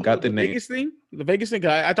 And I Oh, forgot the the name. Vegas thing. The Vegas thing.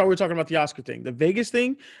 I thought we were talking about the Oscar thing. The Vegas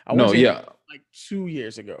thing. I want No, to say yeah. like 2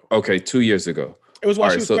 years ago. Okay, 2 years ago. It was All while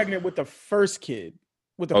she right. was So, pregnant with the first kid,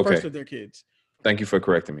 with the first okay. of their kids. Thank you for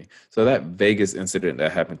correcting me. So that Vegas incident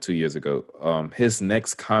that happened 2 years ago, his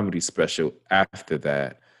next comedy special after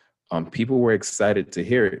that, people were excited to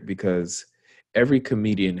hear it because every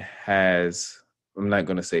comedian has, I'm not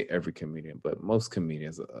going to say every comedian, but most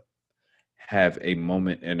comedians have a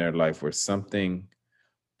moment in their life where something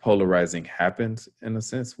polarizing happens, in a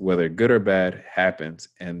sense, whether good or bad happens,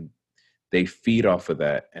 and they feed off of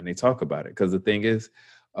that and they talk about it. Because the thing is,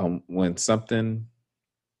 when something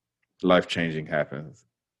life changing happens,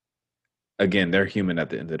 again, they're human at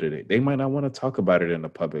the end of the day. They might not want to talk about it in the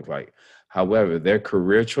public light. However, their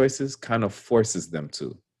career choices kind of forces them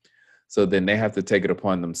to. So then they have to take it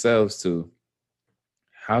upon themselves to,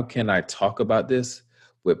 how can I talk about this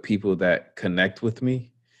with people that connect with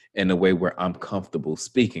me in a way where I'm comfortable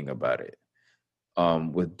speaking about it?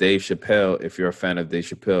 With Dave Chappelle, if you're a fan of Dave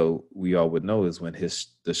Chappelle, we all would know is when the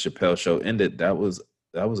Chappelle show ended, that was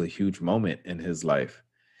a huge moment in his life.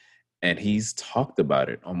 And he's talked about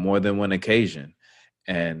it on more than one occasion.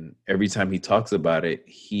 And every time he talks about it,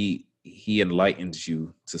 he enlightens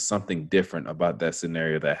you to something different about that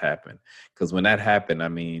scenario that happened. Because when that happened, I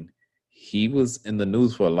mean, he was in the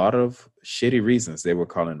news for a lot of shitty reasons. They were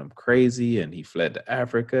calling him crazy, and he fled to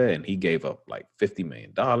Africa, and he gave up like $50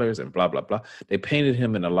 million and blah blah blah. They painted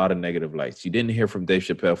him in a lot of negative lights. You didn't hear from Dave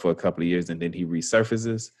Chappelle for a couple of years, and then he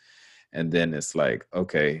resurfaces, and then it's like,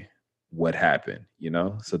 okay, what happened,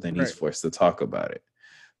 so then he's Right. forced to talk about it.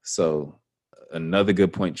 So another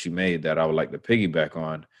good point you made that I would like to piggyback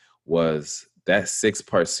on was that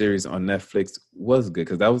 6-part series on Netflix was good,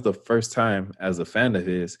 because that was the first time as a fan of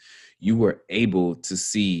his you were able to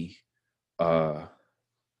see uh,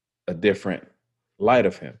 a different light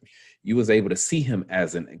of him. You was able to see him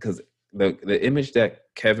as because the image that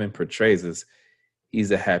Kevin portrays is he's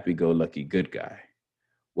a happy-go-lucky good guy.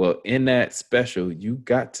 Well, in that special, you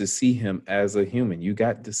got to see him as a human. You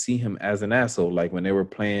got to see him as an asshole. Like when they were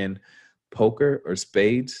playing poker or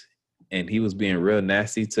spades, and he was being real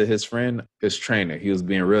nasty to his trainer. He was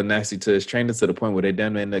being real nasty to his trainer to the point where they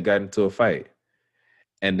done ended up got into a fight.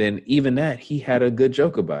 And then even that, he had a good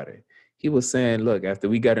joke about it. He was saying, look, after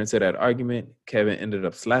we got into that argument, Kevin ended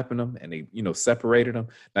up slapping him and they, separated him.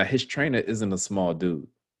 Now, his trainer isn't a small dude.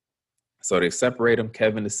 So they separate him.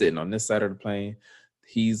 Kevin is sitting on this side of the plane.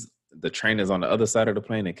 The trainer's on the other side of the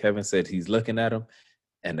plane, and Kevin said he's looking at him,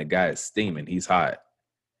 and the guy is steaming. He's hot.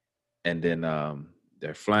 And then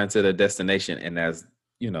they're flying to their destination, and as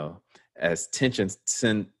as tension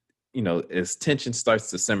starts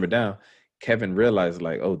to simmer down, Kevin realized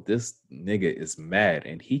like, oh, this nigga is mad,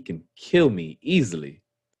 and he can kill me easily.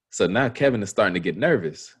 So now Kevin is starting to get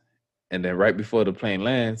nervous, and then right before the plane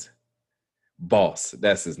lands, Boss,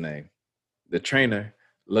 that's his name, the trainer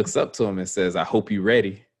looks up to him and says, I hope you're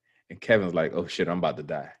ready. And Kevin's like, oh shit, I'm about to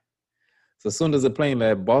die. So as soon as the plane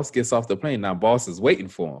lands, Boss gets off the plane. Now Boss is waiting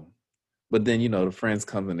for him. But then, the friends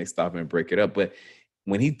come and they stop and break it up. But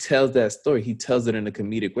when he tells that story, he tells it in a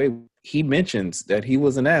comedic way. He mentions that he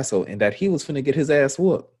was an asshole and that he was finna get his ass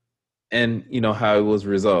whooped. And how it was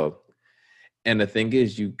resolved. And the thing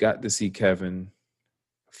is, you got to see Kevin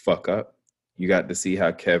fuck up. You got to see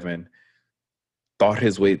how Kevin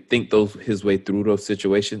his way through those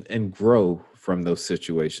situations and grow from those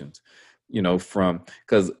situations.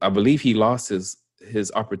 Because I believe he lost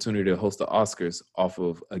his opportunity to host the Oscars off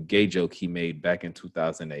of a gay joke he made back in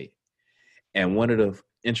 2008. And one of the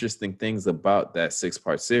interesting things about that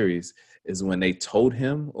 6-part series is when they told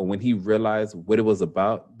him, or when he realized what it was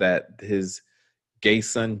about, that his gay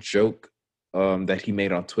son joke that he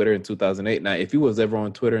made on Twitter in 2008. Now, if he was ever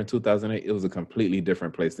on Twitter in 2008, it was a completely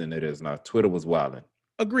different place than it is now. Twitter was wilding.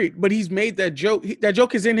 Agreed, but he's made that joke. That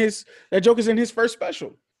joke is in his first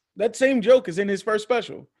special. That same joke is in his first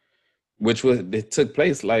special. Which was it took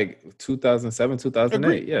place like 2007, 2008.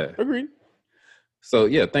 Agreed. Yeah. Agreed. So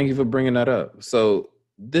yeah, thank you for bringing that up. So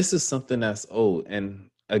this is something that's old, and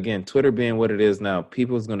again, Twitter being what it is now,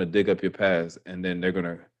 people's gonna dig up your past, and then they're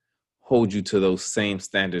gonna hold you to those same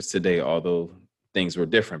standards today, although things were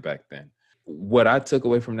different back then. What I took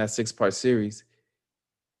away from that 6-part series,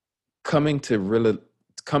 coming to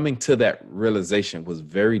coming to that realization was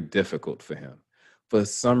very difficult for him. For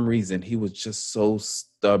some reason, he was just so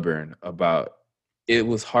stubborn about it.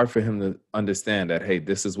 Was hard for him to understand that, hey,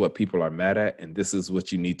 this is what people are mad at, and this is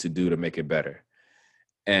what you need to do to make it better.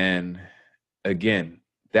 And again,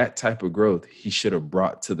 that type of growth he should have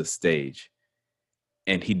brought to the stage.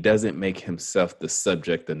 And he doesn't make himself the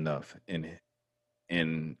subject enough in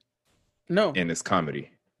No, in his comedy.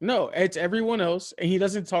 no, it's everyone else, and he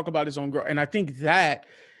doesn't talk about his own growth. And I think that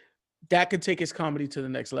could take his comedy to the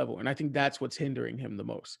next level. And I think that's what's hindering him the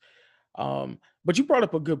most. But you brought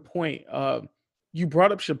up a good point. You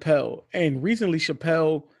brought up Chappelle, and recently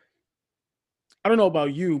Chappelle, I don't know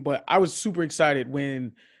about you, but I was super excited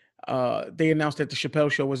when they announced that the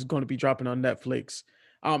Chappelle show was going to be dropping on Netflix.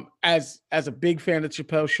 As a big fan of the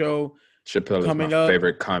Chappelle show, Chappelle is my coming up.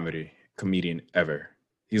 favorite comedian ever.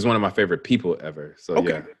 He's one of my favorite people ever. So Okay.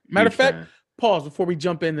 yeah. Matter of huge fact, fan. pause before we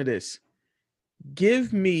jump into this.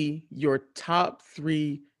 Give me your top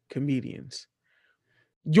 3 comedians.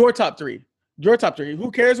 Your top 3. Your top 3.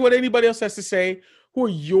 Who cares what anybody else has to say? Who are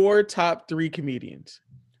your top 3 comedians?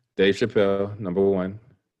 Dave Chappelle, number 1.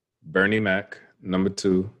 Bernie Mac, number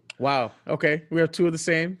 2. Wow. Okay. We have 2 of the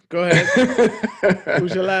same. Go ahead.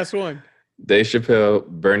 Who's your last one? Dave Chappelle,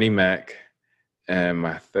 Bernie Mac, and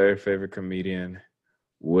my third favorite comedian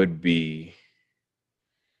would be,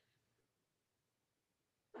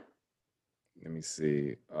 let me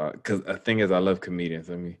see, because the thing is, I love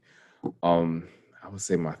comedians. I would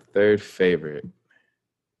say my third favorite,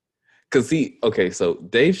 because so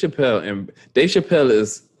Dave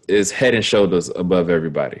Chappelle is head and shoulders above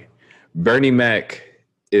everybody. Bernie Mac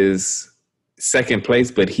is second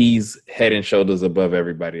place, but he's head and shoulders above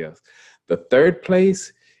everybody else. The third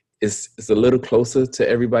place is a little closer to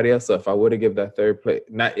everybody else. So if I were to give that third place,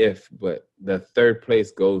 not if, but the third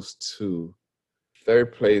place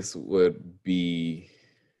would be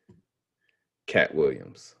Cat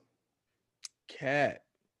Williams. Cat.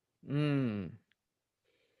 Okay,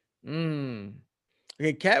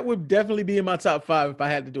 Cat would definitely be in my top 5 if I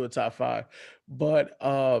had to do a top 5. But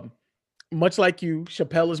much like you,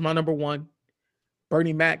 Chappelle is my number 1.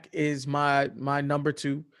 Bernie Mac is my number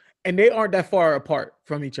 2, and they aren't that far apart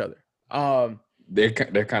from each other. They're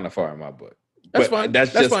kind of far in my book. That's But fine.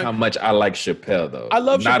 that's That's just fine. how much I like Chappelle, though. I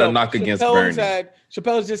love Not Chappelle. a knock against Bernie.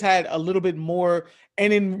 Chappelle's just had a little bit more,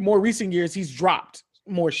 and in more recent years, he's dropped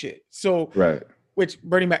more shit. So, Right. which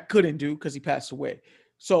Bernie Mac couldn't do because he passed away.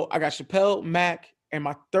 So I got Chappelle, Mac, and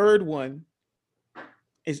my third one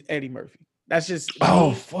is Eddie Murphy. That's just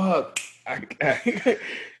Oh, me. fuck.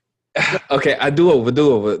 Okay, I do over.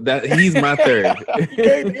 That he's my third. You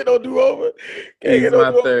can't get no do over. He's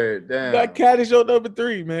my third. Damn. That Cat is your number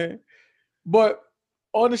 3, man. But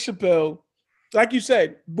on the Chappelle, like you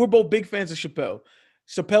said, we're both big fans of Chappelle.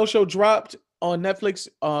 Chappelle show dropped on Netflix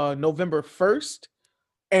November 1st.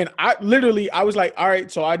 And I was like, all right,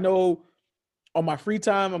 so I know on my free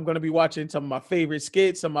time, I'm going to be watching some of my favorite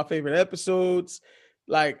skits, some of my favorite episodes.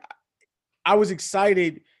 Like, I was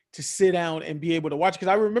excited to sit down and be able to watch, because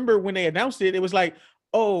I remember when they announced it, it was like,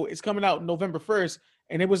 oh, it's coming out November 1st.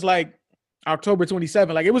 And it was like October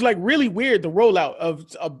 27th. Like, it was like really weird, the rollout of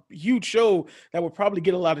a huge show that would probably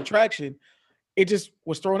get a lot of traction. It just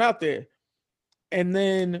was thrown out there. And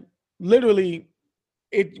then literally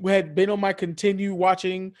it had been on my continue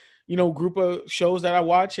watching, group of shows that I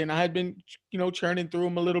watch, and I had been, churning through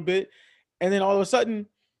them a little bit. And then all of a sudden,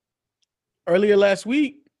 earlier last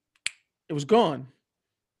week, it was gone.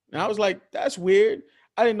 And I was like, that's weird.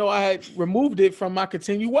 I didn't know I had removed it from my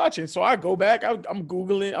continue watching. So I go back, I'm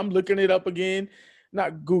Googling, I'm looking it up again.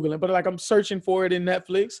 Not Googling, but like I'm searching for it in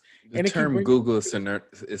Netflix. The term Google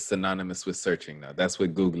is synonymous with searching now. That's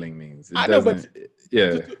what Googling means. I know, but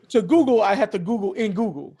to Google, I have to Google in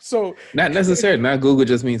Google. So not necessarily. Not Google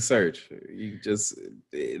just means search.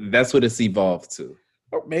 That's what it's evolved to.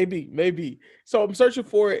 Or maybe. So I'm searching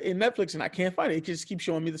for it in Netflix and I can't find it. It just keeps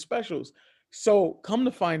showing me the specials. So come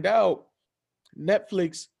to find out,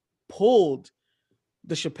 Netflix pulled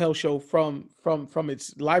the Chappelle show from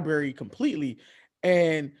its library completely.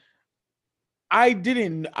 And I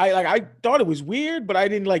thought it was weird, but I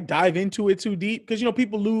didn't like dive into it too deep because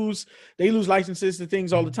people they lose licenses to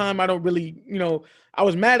things all the time. I don't really, I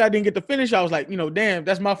was mad I didn't get to finish. I was like, damn,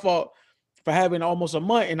 that's my fault for having almost a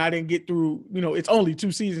month and I didn't get through, it's only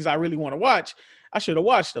 2 seasons I really want to watch. I should have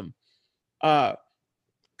watched them. Uh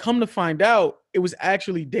Come to find out, it was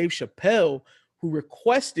actually Dave Chappelle who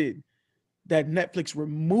requested that Netflix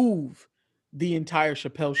remove the entire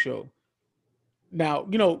Chappelle show. Now,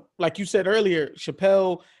 like you said earlier,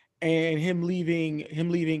 Chappelle and him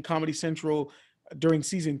leaving Comedy Central during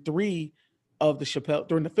season 3 of the Chappelle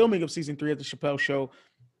during the filming of season 3 of the Chappelle show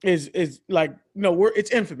is like, it's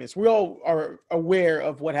infamous. We all are aware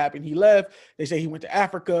of what happened. He left. They say he went to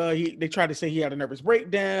Africa. They tried to say he had a nervous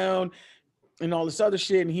breakdown and all this other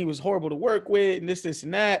shit, and he was horrible to work with, and this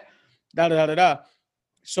and that, da da da da da.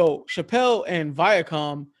 So Chappelle and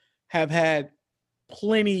Viacom have had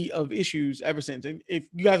plenty of issues ever since. And if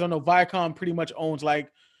you guys don't know, Viacom pretty much owns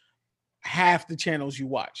like half the channels you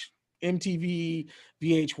watch: MTV,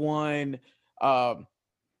 VH1, um,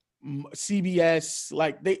 CBS.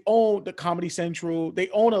 Like they own the Comedy Central. They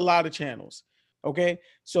own a lot of channels. Okay,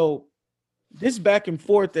 so this back and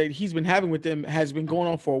forth that he's been having with them has been going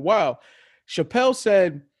on for a while. Chappelle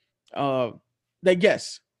said uh, that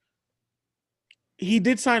yes, he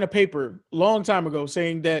did sign a paper a long time ago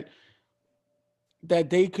saying that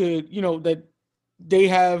they could, that they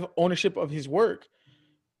have ownership of his work.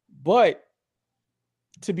 But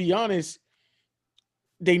to be honest,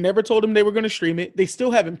 they never told him they were going to stream it. They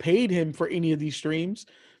still haven't paid him for any of these streams.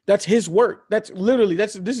 That's his work. This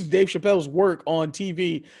is Dave Chappelle's work on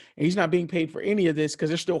TV, and he's not being paid for any of this because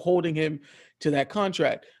they're still holding him to that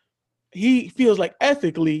contract. He feels like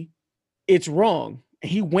ethically it's wrong.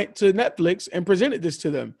 He went to Netflix and presented this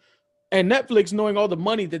to them. And Netflix, knowing all the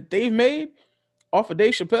money that they've made off of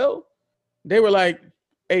Dave Chappelle, they were like,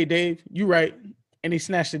 "Hey, Dave, you right," and they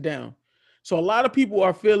snatched it down. So a lot of people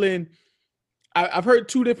are feeling. I've heard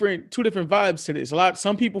two different vibes to this.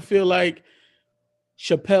 Some people feel like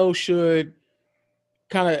Chappelle should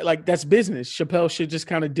kind of like that's business. Chappelle should just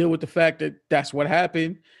kind of deal with the fact that that's what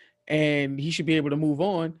happened, and he should be able to move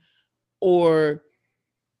on. Or,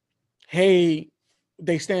 hey,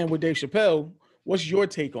 they stand with Dave Chappelle. What's your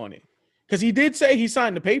take on it? Because he did say he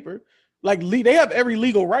signed the paper. Like they have every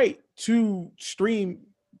legal right to stream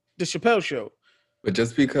the Chappelle show. But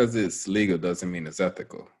just because it's legal doesn't mean it's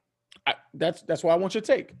ethical. That's why I want your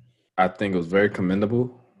take. I think it was very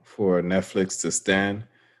commendable for Netflix to stand.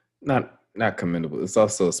 Not commendable. It's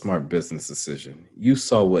also a smart business decision. You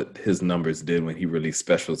saw what his numbers did when he released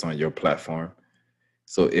specials on your platform.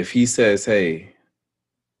 So if he says, "Hey,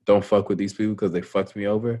 don't fuck with these people because they fucked me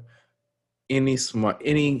over," any smart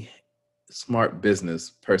business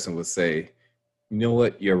person would say, "You know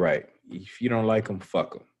what? You're right. If you don't like them,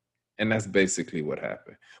 fuck them." And that's basically what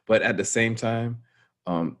happened. But at the same time,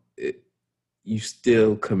 you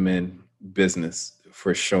still commend business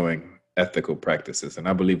for showing ethical practices. And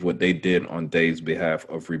I believe what they did on Dave's behalf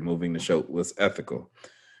of removing the show was ethical.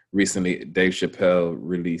 Recently, Dave Chappelle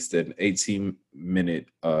released an 18-minute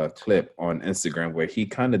clip on Instagram where he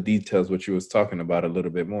kind of details what you was talking about a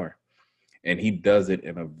little bit more. And he does it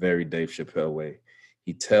in a very Dave Chappelle way.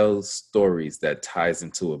 He tells stories that ties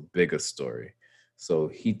into a bigger story. So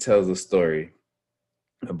he tells a story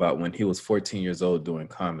about when he was 14 years old doing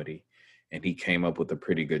comedy, and he came up with a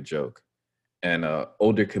pretty good joke. And an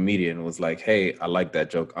older comedian was like, "Hey, I like that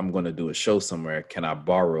joke. I'm going to do a show somewhere. Can I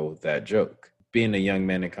borrow that joke?" Being a young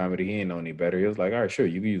man in comedy, he ain't know any better. He was like, "All right, sure,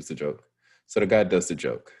 you can use the joke." So the guy does the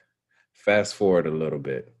joke. Fast forward a little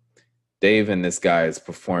bit. Dave and this guy is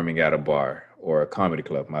performing at a bar or a comedy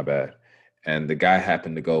club, my bad. And the guy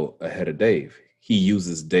happened to go ahead of Dave. He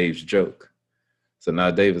uses Dave's joke. So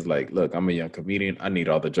now Dave is like, "Look, I'm a young comedian. I need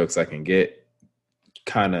all the jokes I can get."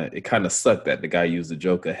 It kind of sucked that the guy used the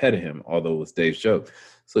joke ahead of him, although it was Dave's joke.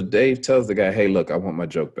 So Dave tells the guy, "Hey, look, I want my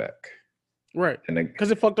joke back." Right.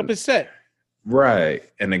 Because it fucked up his set. Right.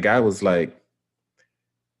 And the guy was like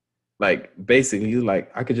basically,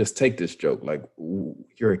 like, "I could just take this joke. Like,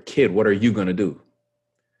 you're a kid. What are you going to do?"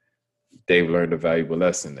 Dave learned a valuable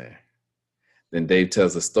lesson there. Then Dave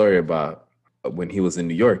tells a story about when he was in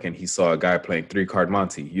New York and he saw a guy playing 3-card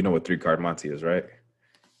Monte. You know what 3-card Monte is, right?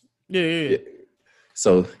 Yeah.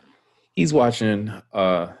 So he's watching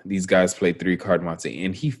these guys play 3-card Monte,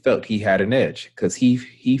 and he felt he had an edge because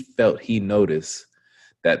he noticed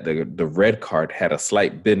that the red card had a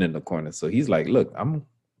slight bend in the corner. So he's like, "Look, I'm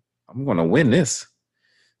gonna win this."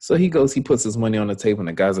 So he puts his money on the table, and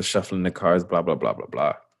the guys are shuffling the cards, blah blah blah blah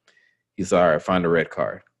blah. He's all right, find the red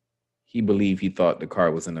card. He thought the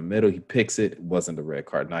card was in the middle. He picks it, wasn't the red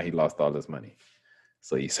card. Now he lost all his money.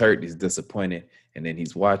 So he's hurt, he's disappointed, and then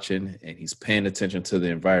he's watching and he's paying attention to the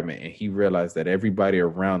environment. And he realized that everybody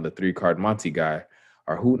around the 3-card Monte guy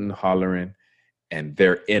are hooting, hollering, and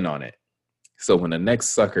they're in on it. So when the next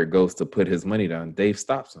sucker goes to put his money down, Dave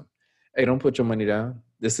stops him. Hey, don't put your money down.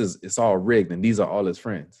 It's all rigged, and these are all his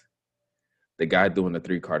friends. The guy doing the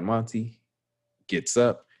 3-card Monte gets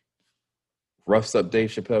up, roughs up Dave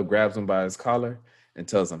Chappelle, grabs him by his collar, and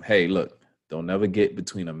tells him, hey, look, don't ever get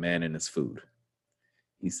between a man and his food.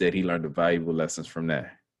 He said he learned valuable lessons from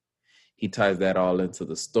that. He ties that all into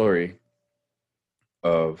the story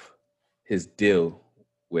of his deal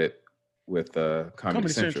with Comedy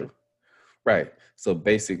Central. Right. So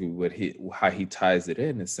basically how he ties it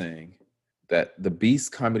in is saying that the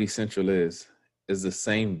beast Comedy Central is the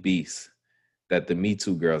same beast that the Me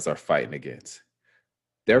Too girls are fighting against.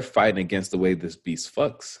 They're fighting against the way this beast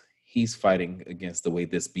fucks. He's fighting against the way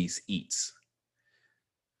this beast eats.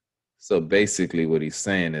 So basically what he's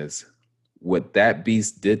saying is what that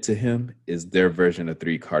beast did to him is their version of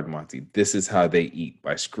 3-card Monte. This is how they eat,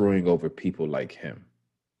 by screwing over people like him.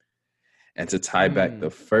 And to tie back the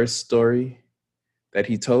first story that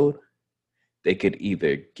he told, they could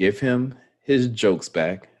either give him his jokes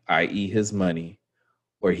back, i.e. his money,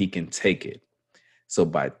 or he can take it. So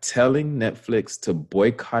by telling Netflix to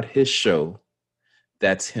boycott his show,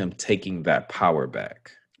 that's him taking that power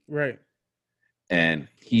back. Right. And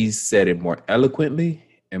he said it more eloquently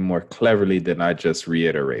and more cleverly than I just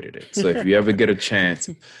reiterated it. So if you ever get a chance,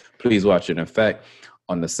 please watch it. In fact,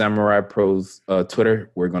 on the Samurai Pros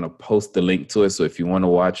Twitter, we're going to post the link to it. So if you want to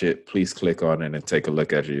watch it, please click on it and take a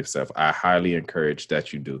look at it yourself. I highly encourage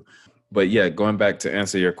that you do. But yeah, going back to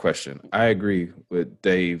answer your question, I agree with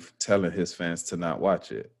Dave telling his fans to not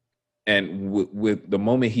watch it. And with the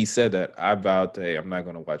moment he said that, I vowed, hey, I'm not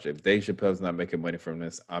going to watch it. If Dave Chappelle's not making money from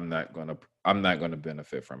this, I'm not going to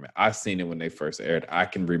benefit from it. I seen it when they first aired. I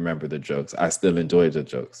can remember the jokes. I still enjoy the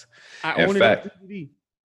jokes. I own it on DVD.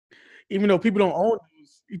 Even though people don't own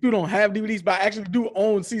those, people don't have DVDs, but I actually do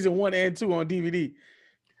own season 1 and 2 on DVD.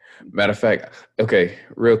 Matter of fact, okay,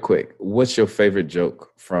 real quick, what's your favorite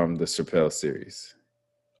joke from the Chappelle series?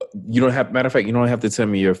 You don't have to tell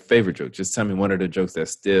me your favorite joke. Just tell me one of the jokes that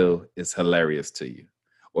still is hilarious to you,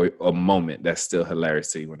 or a moment that's still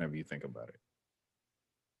hilarious to you whenever you think about it.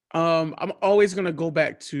 I'm always gonna go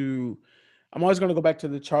back to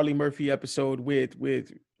the Charlie Murphy episode with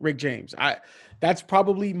Rick James. That's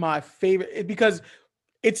probably my favorite because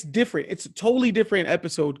it's different. It's a totally different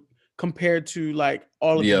episode compared to like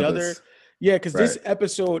all of the other. Yeah, because this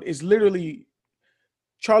episode is literally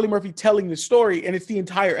Charlie Murphy telling the story, and it's the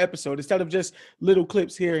entire episode instead of just little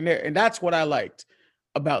clips here and there. And that's what I liked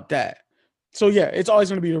about that. So yeah, it's always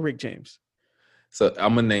going to be the Rick James. So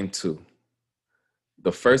I'm going to name 2.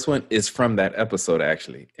 The first one is from that episode,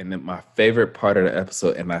 actually. And then my favorite part of the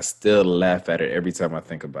episode, and I still laugh at it every time I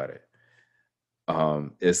think about it,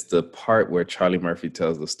 is the part where Charlie Murphy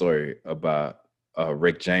tells the story about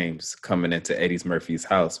Rick James coming into Eddie Murphy's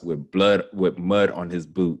house with mud on his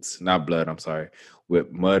boots. Not blood, I'm sorry.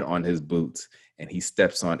 With mud on his boots. And he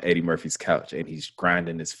steps on Eddie Murphy's couch and he's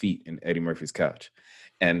grinding his feet in Eddie Murphy's couch.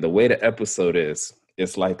 And the way the episode is,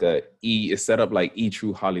 it's like it's set up like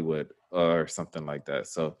True Hollywood or something like that.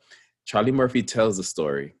 So Charlie Murphy tells the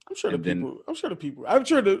story. I'm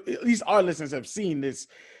sure at least our listeners have seen this.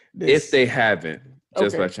 If they haven't,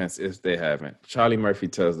 just by chance, if they haven't, Charlie Murphy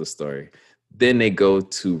tells the story. Then they go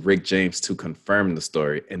to Rick James to confirm the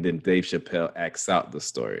story. And then Dave Chappelle acts out the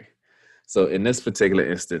story. So in this particular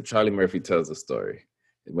instant, Charlie Murphy tells the story.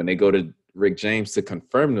 When they go to Rick James to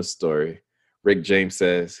confirm the story, Rick James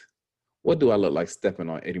says, what do I look like stepping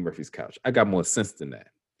on Eddie Murphy's couch? I got more sense than that.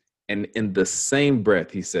 And in the same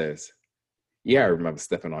breath, he says, yeah, I remember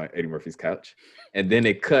stepping on Eddie Murphy's couch. And then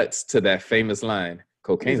it cuts to that famous line,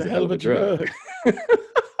 cocaine's a hell of a drug.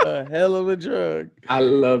 A hell of a drug. I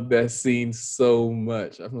love that scene so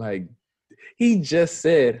much. I'm like, he just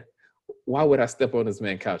said, why would I step on this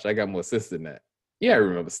man's couch? I got more sense than that. Yeah, I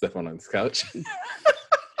remember stepping on his couch.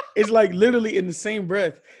 It's like literally in the same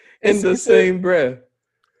breath. In the same breath.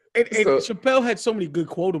 And Chappelle had so many good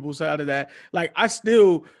quotables out of that. Like, I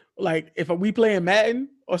still, like, if we playing Madden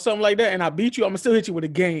or something like that and I beat you, I'm going to still hit you with a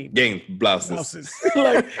game. Blouses.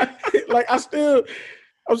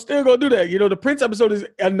 I'm still going to do that. You know, the Prince episode is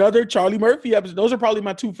another Charlie Murphy episode. Those are probably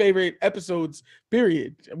my 2 favorite episodes,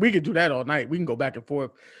 period. We could do that all night. We can go back and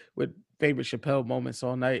forth with favorite Chappelle moments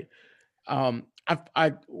all night. I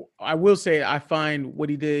will say I find what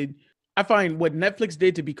Netflix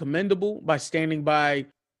did to be commendable by standing by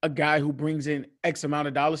a guy who brings in X amount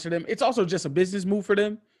of dollars to them. It's also just a business move for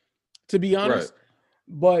them, to be honest. Right.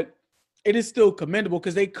 But it is still commendable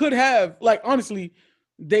because they could have, like, honestly,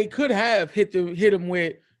 they could have hit him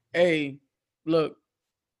with, hey, look,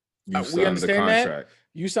 You we signed the understand that contract.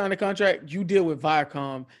 you signed a contract, you deal with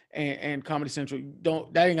Viacom and Comedy Central.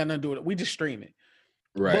 Don't that ain't got nothing to do with it. We just stream it.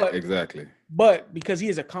 Right, But exactly. because he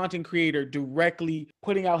is a content creator directly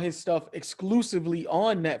putting out his stuff exclusively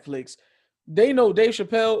on Netflix, they know Dave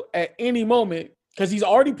Chappelle at any moment, because he's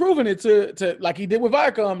already proven it to like he did with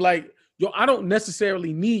Viacom, like, yo, I don't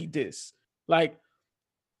necessarily need this. Like,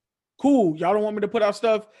 cool, y'all don't want me to put out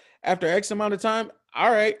stuff after X amount of time.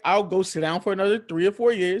 All right, I'll go sit down for another 3 or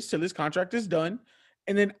 4 years till this contract is done.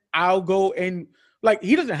 And then I'll go and, like,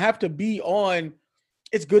 he doesn't have to be on.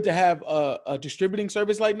 It's good to have a distributing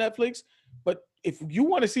service like Netflix, but if you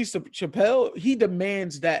want to see Chappelle, he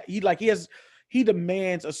demands that he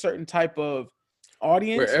demands a certain type of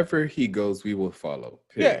audience. Wherever he goes, we will follow.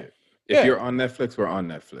 Yeah, Period. If yeah, you're on Netflix, we're on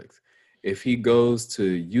Netflix. If he goes to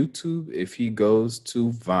YouTube, if he goes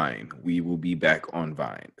to Vine, we will be back on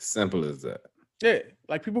Vine. Simple as that. yeah.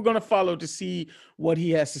 Like, people are gonna follow to see what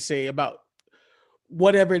he has to say about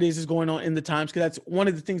whatever it is going on in the times, because that's one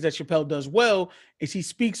of the things that Chappelle does well, is he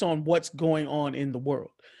speaks on what's going on in the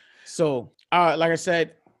world. So, like I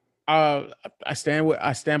said, uh, I stand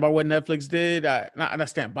by what Netflix did. Not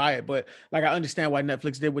stand by it, but like, I understand why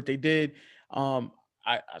Netflix did what they did.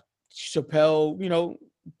 Chappelle,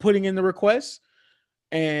 putting in the request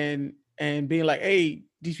and being like, hey,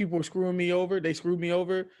 these people are screwing me over. They screwed me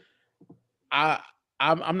over. I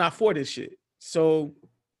I'm not for this shit. So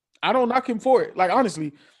I don't knock him for it. Like,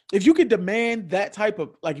 honestly, if you could demand that type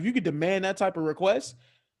of request,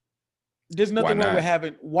 there's Why nothing wrong with not?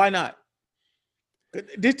 having. Why not?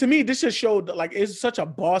 This, to me, this just showed, like, it's such a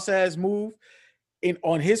boss ass move in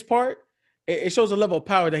on his part. It shows a level of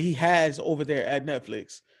power that he has over there at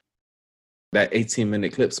Netflix. That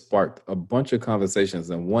 18-minute clip sparked a bunch of conversations,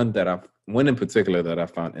 and one in particular that I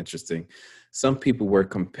found interesting. Some people were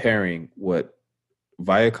comparing what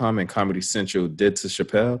Viacom and Comedy Central did to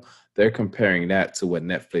Chappelle. They're comparing that to what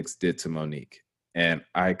Netflix did to Monique, and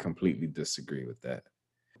I completely disagree with that.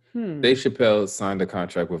 Dave Chappelle signed a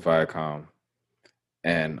contract with Viacom,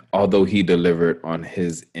 and although he delivered on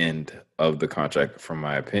his end of the contract, from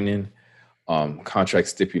my opinion, contract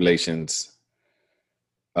stipulations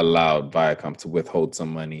allowed Viacom to withhold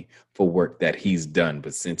some money for work that he's done.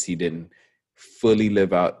 But since he didn't fully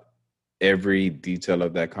live out every detail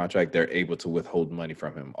of that contract, they're able to withhold money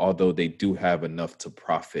from him, although they do have enough to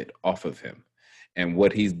profit off of him. And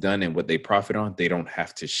what he's done and what they profit on, they don't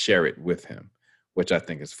have to share it with him, which I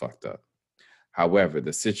think is fucked up. However,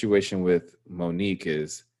 the situation with Monique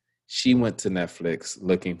is she went to Netflix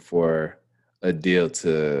looking for a deal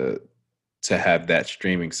to have that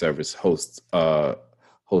streaming service host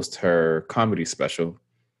her comedy special,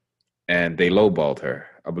 and they lowballed her.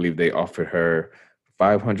 I believe they offered her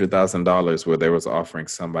 $500,000, where they was offering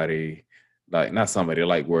somebody, like, not somebody,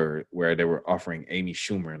 like where they were offering Amy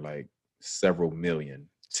Schumer like several million,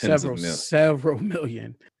 tens of mil, Several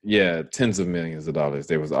million. yeah, tens of millions of dollars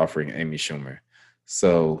they was offering Amy Schumer.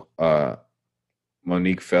 So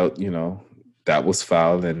Monique felt, that was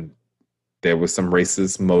foul, and there was some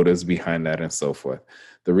racist motives behind that and so forth.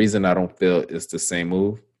 The reason I don't feel it's the same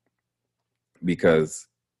move, because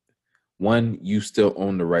one, you still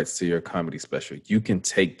own the rights to your comedy special. You can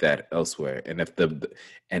take that elsewhere. And if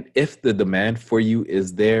the demand for you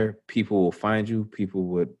is there, people will find you, people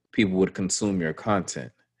would consume your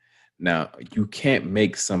content. Now, you can't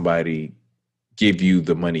make somebody give you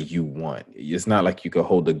the money you want. It's not like you could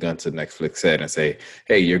hold a gun to Netflix head and say,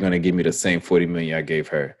 hey, you're going to give me the same 40 million I gave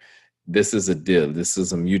her. This is a deal. This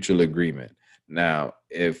is a mutual agreement. Now,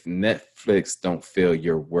 if Netflix don't feel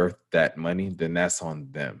you're worth that money, then that's on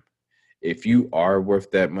them. If you are worth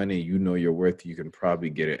that money, you know your worth, you can probably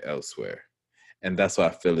get it elsewhere. And that's why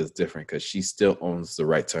I feel is different, because she still owns the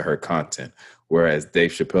right to her content, whereas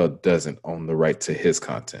Dave Chappelle doesn't own the right to his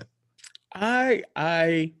content. I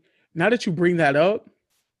now that you bring that up,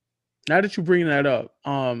 I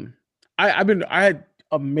had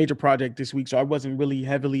a major project this week, so I wasn't really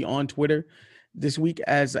heavily on Twitter this week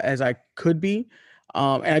as I could be.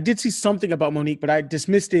 And I did see something about Monique, but I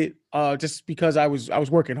dismissed it just because I was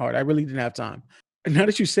working hard. I really didn't have time. And now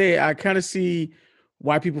that you say it, I kind of see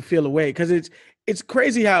why people feel away, because it's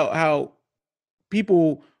crazy how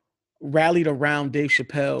people rallied around Dave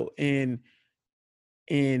Chappelle in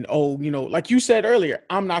like you said earlier,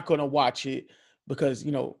 I'm not gonna watch it because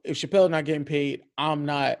if Chappelle's not getting paid, I'm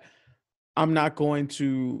not going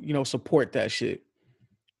to support that shit.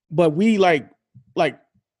 But we like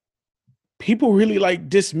people really like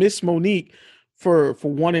dismiss Monique for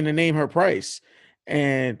wanting to name her price,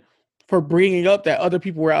 and for bringing up that other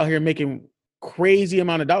people were out here making crazy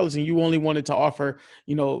amount of dollars and you only wanted to offer,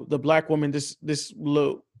 the black woman this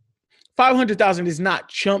little 500,000 is not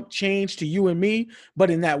chump change to you and me,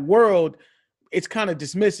 but in that world, it's kind of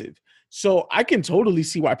dismissive. So I can totally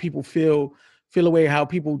see why people feel away how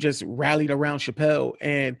people just rallied around Chappelle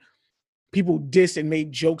and people dissed and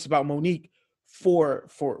made jokes about Monique for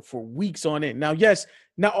weeks on it. Now, yes,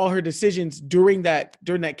 not all her decisions during that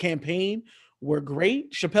campaign were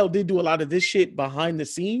great. Chappelle did do a lot of this shit behind the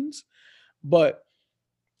scenes, but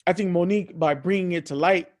I think Monique, by bringing it to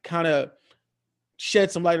light, kind of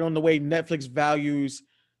shed some light on the way Netflix values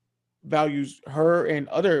her and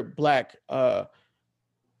other black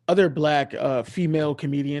female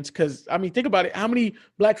comedians. Because I mean, think about it: how many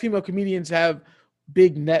black female comedians have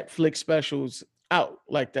big Netflix specials out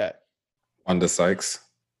like that? Wanda Sykes.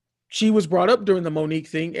 She was brought up during the Monique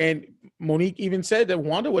thing, and Monique even said that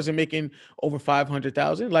Wanda wasn't making over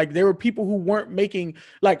 500,000. Like there were people who weren't making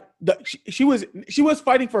like she was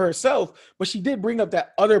fighting for herself, but she did bring up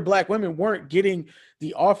that other black women weren't getting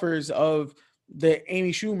the offers of the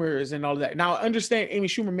Amy Schumers and all of that. Now I understand Amy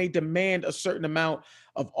Schumer may demand a certain amount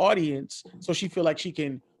of audience, so she feel like she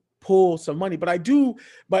can pull some money. But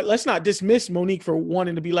let's not dismiss Monique for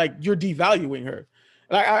wanting to be like you're devaluing her.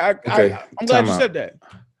 Okay, I'm glad time you out. said that.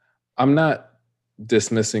 I'm not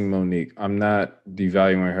dismissing Monique. I'm not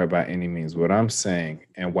devaluing her by any means. What I'm saying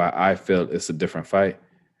and why I feel it's a different fight,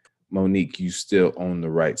 Monique, you still own the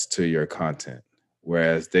rights to your content,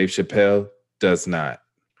 whereas Dave Chappelle does not.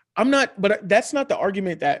 I'm not, but that's not the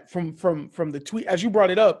argument that from the tweet. As you brought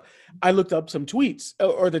it up, I looked up some tweets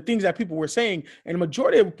or the things that people were saying, and the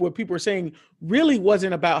majority of what people were saying really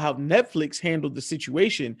wasn't about how Netflix handled the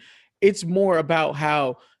situation. It's more about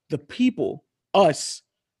how the people, us,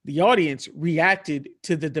 the audience, reacted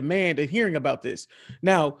to the demand of hearing about this.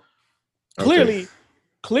 Now, Okay. clearly,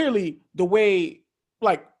 clearly, the way,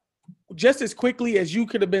 like, just as quickly as you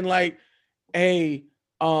could have been like, "Hey,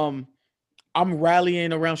 um." I'm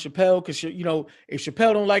rallying around Chappelle because if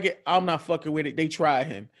Chappelle don't like it, I'm not fucking with it. They try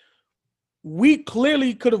him. We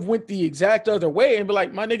clearly could have went the exact other way and be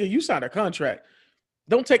like, my nigga, you signed a contract.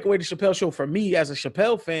 Don't take away the Chappelle show from me as a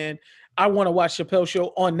Chappelle fan. I want to watch Chappelle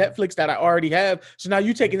show on Netflix that I already have. So now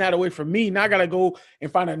you taking that away from me. Now I gotta go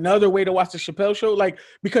and find another way to watch the Chappelle show. Like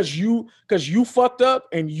because you fucked up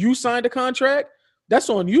and you signed a contract. That's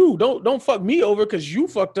on you. Don't fuck me over because you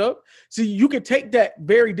fucked up. See, you can take that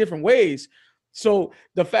very different ways. So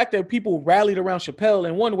the fact that people rallied around Chappelle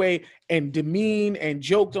in one way and demeaned and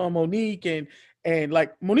joked on Monique and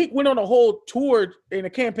like Monique went on a whole tour in a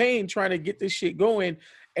campaign trying to get this shit going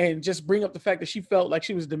and just bring up the fact that she felt like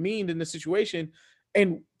she was demeaned in the situation.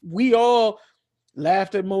 And we all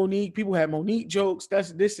laughed at Monique. People had Monique jokes.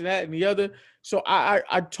 That's this and that and the other. So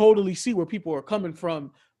I totally see where people are coming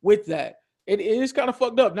from with that. It is kind of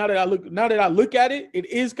fucked up. Now that I look at it, it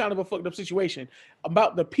is kind of a fucked up situation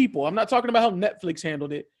about the people. I'm not talking about how Netflix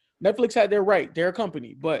handled it. Netflix had their right, their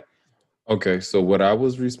company, but Okay, so what I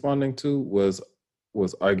was responding to was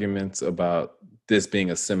arguments about this being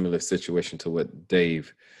a similar situation to what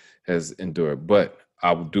Dave has endured. But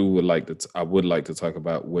I would like to talk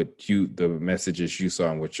about the messages you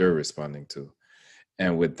saw and what you're responding to.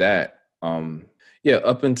 And with that, yeah,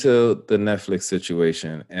 up until the Netflix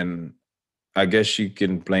situation, and I guess you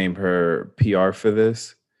can blame her PR for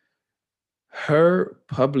this. Her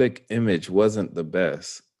public image wasn't the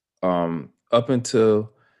best. Up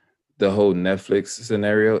until the whole Netflix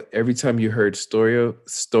scenario, every time you heard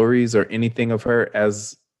stories or anything of her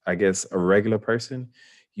as, I guess, a regular person,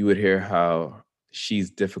 you would hear how she's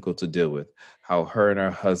difficult to deal with, how her and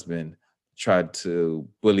her husband tried to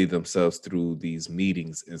bully themselves through these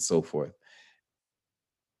meetings and so forth.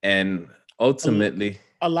 And a, ultimately,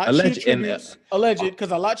 a lot she alleged attributes alleged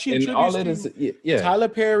because a lot she and all attributes it is, to yeah, Tyler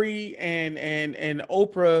Perry and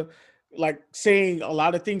Oprah, like saying a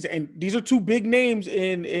lot of things. And these are two big names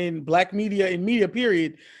in black media and media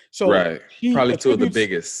period. So right, she probably two of the attributes,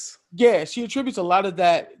 biggest. yeah, she attributes a lot of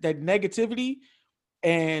that negativity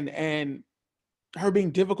and her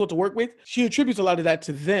being difficult to work with. She attributes a lot of that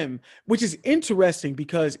to them, which is interesting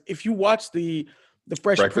because if you watch the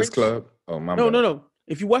Fresh Breakfast Prince, Club. Oh, my no, no, bad. no.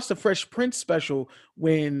 If you watch the Fresh Prince special,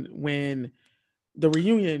 when the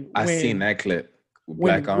reunion, I seen that clip.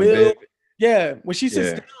 Black when on Will, Viv. yeah, Yeah. when she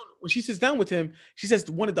sits down with him, she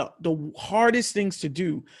says one of the hardest things to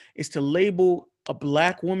do is to label a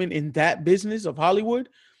black woman in that business of Hollywood,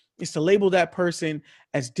 is to label that person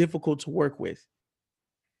as difficult to work with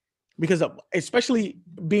because of, especially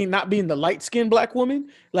not being the light skinned black woman,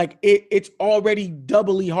 like it's already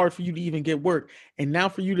doubly hard for you to even get work, and now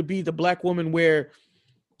for you to be the black woman where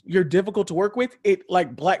you're difficult to work with, it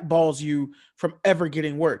like blackballs you from ever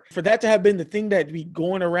getting work. For that to have been the thing that be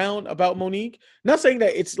going around about Monique, not saying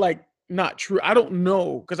that it's like not true. I don't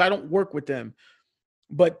know because I don't work with them,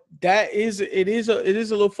 but it is a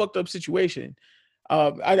little fucked up situation.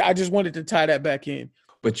 I just wanted to tie that back in.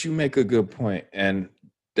 But you make a good point, and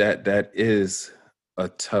that is a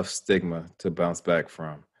tough stigma to bounce back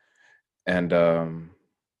from. And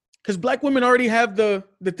because black women already have the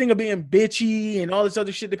thing of being bitchy and all this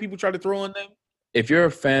other shit that people try to throw on them. if you're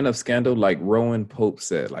a fan of Scandal, like Rowan Pope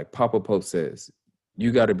said, like Papa Pope says,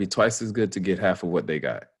 you got to be twice as good to get half of what they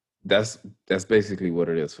got. That's basically what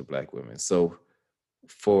it is for black women. So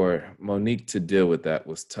for Monique to deal with that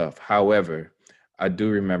was tough. However, I do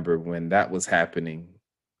remember when that was happening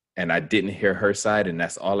and I didn't hear her side, and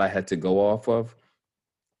that's all I had to go off of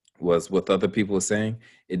was what other people were saying.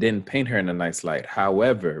 It didn't paint her in a nice light.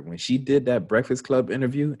 However, when she did that Breakfast Club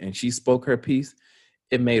interview and she spoke her piece,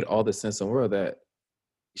 it made all the sense in the world that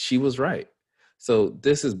she was right. So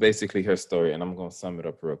this is basically her story, and I'm going to sum it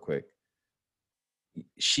up real quick.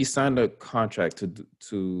 She signed a contract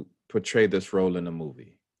to portray this role in a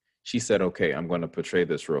movie. She said, okay, I'm going to portray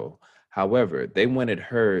this role. However, they wanted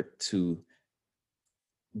her to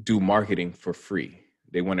do marketing for free.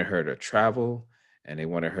 They wanted her to travel and they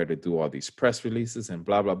wanted her to do all these press releases and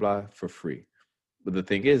blah, blah, blah for free. But the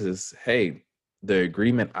thing is, hey, the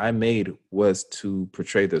agreement I made was to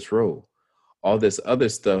portray this role. All this other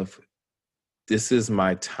stuff, this is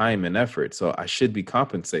my time and effort. So I should be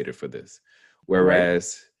compensated for this.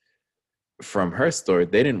 Whereas from her story,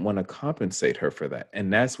 they didn't want to compensate her for that.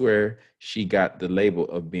 And that's where she got the label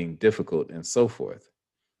of being difficult and so forth.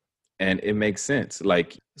 And it makes sense.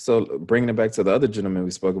 Like, so bringing it back to the other gentleman we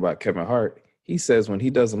spoke about, Kevin Hart, he says when he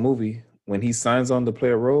does a movie, when he signs on to play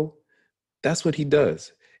a role, that's what he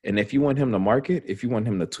does. And if you want him to market, if you want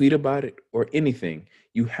him to tweet about it or anything,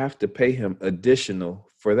 you have to pay him additional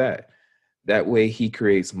for that. That way he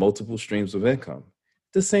creates multiple streams of income.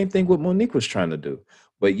 The same thing what Monique was trying to do.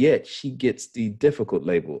 But yet she gets the difficult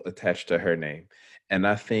label attached to her name. And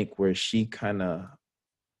I think where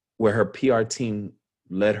her PR team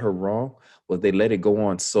led her wrong was they let it go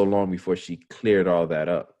on so long before she cleared all that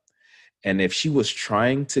up. And if she was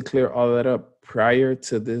trying to clear all that up prior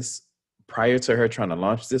to her trying to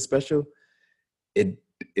launch this special, it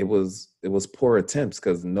was poor attempts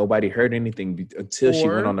because nobody heard anything until she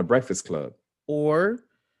went on the Breakfast Club. Or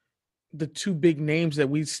the two big names that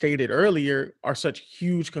we stated earlier are such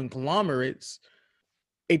huge conglomerates,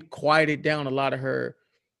 it quieted down a lot of her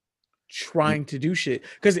trying to do shit.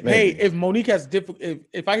 Because hey, if Monique has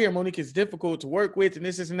if I hear Monique is difficult to work with and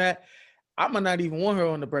this and that, I might not even want her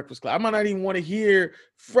on the Breakfast Club. I might not even want to hear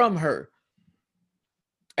from her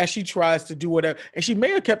as she tries to do whatever. And she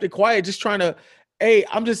may have kept it quiet, just trying to, hey,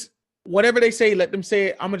 I'm just, whatever they say, let them say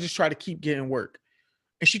it. I'm gonna just try to keep getting work.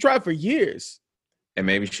 And she tried for years. And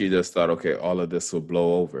maybe she just thought, okay, all of this will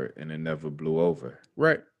blow over, and it never blew over.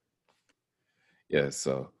 Right. Yeah,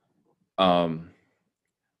 so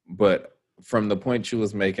but from the point she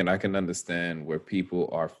was making, I can understand where people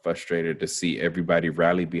are frustrated to see everybody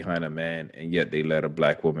rally behind a man, and yet they let a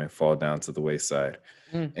black woman fall down to the wayside.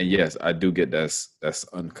 And yes, I do get that's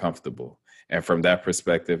uncomfortable. And from that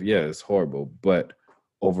perspective, yeah, it's horrible. But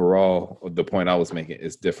overall, the point I was making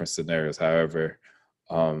is different scenarios. However,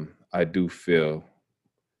 I do feel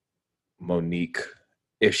Monique,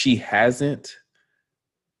 if she hasn't,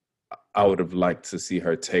 I would have liked to see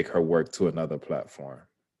her take her work to another platform.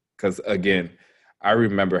 Because again, I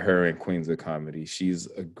remember her in Queens of Comedy. She's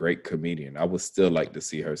a great comedian. I would still like to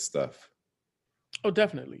see her stuff. Oh,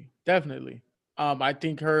 definitely. Definitely. I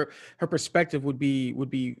think her perspective would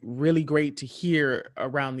be really great to hear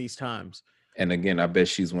around these times. And again, I bet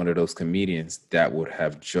she's one of those comedians that would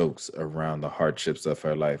have jokes around the hardships of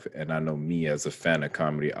her life. And I know me as a fan of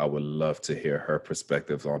comedy, I would love to hear her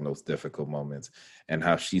perspectives on those difficult moments and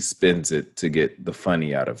how she spins it to get the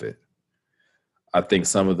funny out of it. I think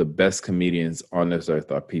some of the best comedians on this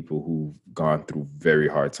earth are people who've gone through very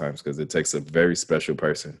hard times, because it takes a very special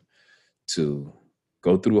person to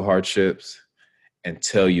go through hardships and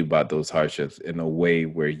tell you about those hardships in a way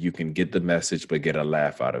where you can get the message but get a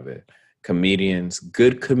laugh out of it.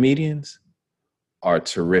 Good comedians are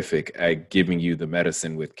terrific at giving you the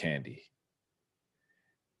medicine with candy.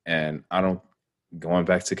 And going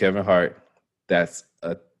back to Kevin Hart, that's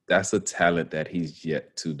a talent that he's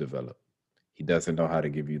yet to develop. He doesn't know how to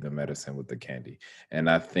give you the medicine with the candy. And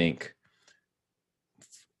I think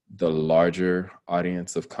the larger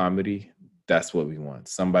audience of comedy, that's what we want.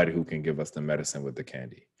 Somebody who can give us the medicine with the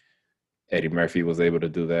candy. Eddie Murphy was able to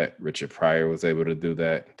do that. Richard Pryor was able to do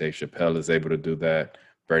that. Dave Chappelle is able to do that.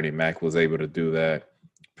 Bernie Mac was able to do that.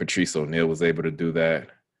 Patrice O'Neal was able to do that.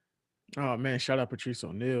 Oh man, shout out Patrice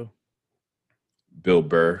O'Neal. Bill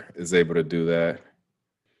Burr is able to do that.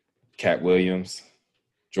 Cat Williams,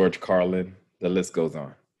 George Carlin. The list goes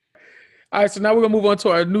on. All right, so now we're gonna move on to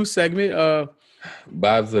our new segment.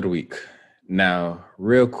 Vibes of the week. Now,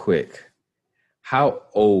 real quick, how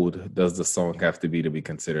old does the song have to be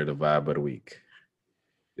considered a vibe of the week?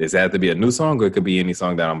 Does it have to be a new song, or it could be any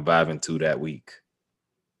song that I'm vibing to that week?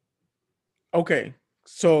 Okay,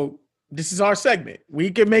 so this is our segment.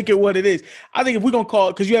 We can make it what it is. I think if we're gonna call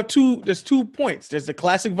it, because there's 2 points. There's the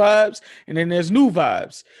classic vibes, and then there's new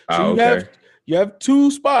vibes. So Okay. you have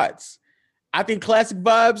 2 spots. I think classic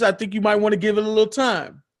vibes, I think you might want to give it a little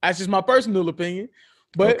time. That's just my personal opinion.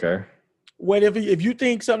 But Okay. whatever, if you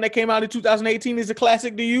think something that came out in 2018 is a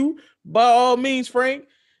classic to you, by all means, Frank,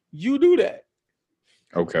 you do that.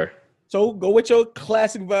 Okay. So go with your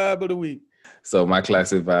classic vibe of the week. So my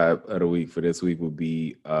classic vibe of the week for this week would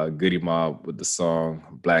be Goody Mob with the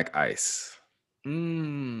song Black Ice.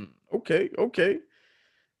 Okay. I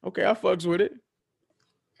fucks with it.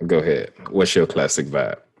 Go ahead. What's your classic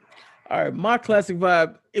vibe? All right, my classic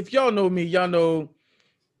vibe. If y'all know me, y'all know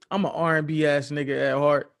I'm an R&B ass nigga at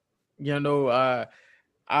heart. You know,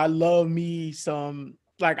 I love me some.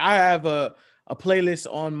 Like I have a playlist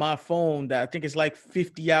on my phone that I think is like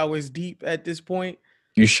 50 hours deep at this point.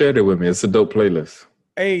 You shared it with me. It's a dope playlist.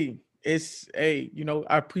 Hey, I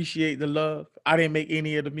appreciate the love. I didn't make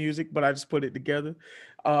any of the music, but I just put it together.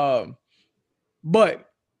 But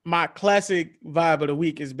my classic vibe of the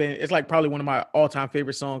week it's like probably one of my all-time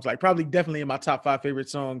favorite songs, like probably definitely in my top 5 favorite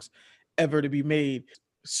songs ever to be made.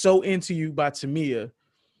 So Into You by Tamia.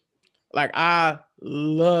 Like I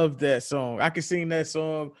love that song. I can sing that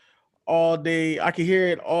song all day. I can hear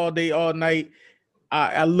it all day, all night.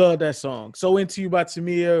 I love that song. So Into You by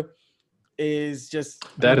Tamia is just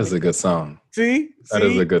That is a good song. That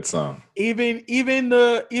is a good song. Even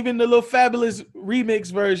the little Fabulous remix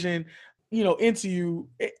version, Into You,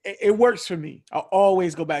 it works for me. I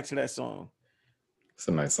always go back to that song. It's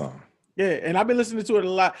a nice song. Yeah, and I've been listening to it a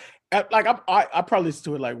lot. Like I probably listen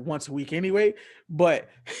to it like once a week anyway, but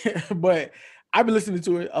but I've been listening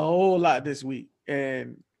to it a whole lot this week,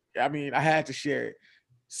 and I mean I had to share it.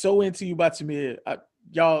 So Into You by Tamia,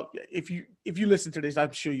 y'all. If you listen to this,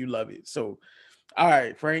 I'm sure you love it. So, all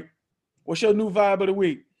right, Frank, what's your new vibe of the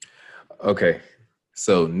week? Okay,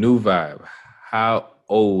 so new vibe. How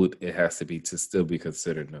old it has to be to still be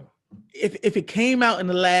considered new? If it came out in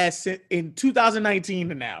 2019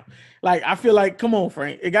 to now, like I feel like, come on,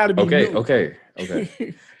 Frank, it got to be new. Okay.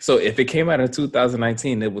 So if it came out in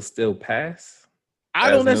 2019, it will still pass. I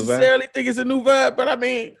don't necessarily think it's a new vibe, but I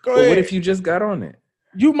mean, go ahead. What if you just got on it?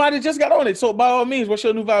 You might have just got on it. So by all means, what's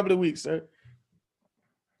your new vibe of the week, sir?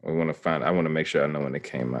 I want to make sure I know when it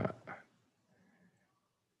came out.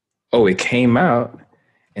 Oh, it came out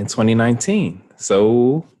in 2019.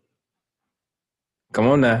 So come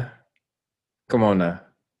on now. Go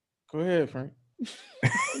ahead, Frank.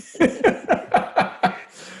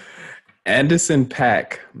 Anderson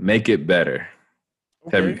 .Paak, Make It Better.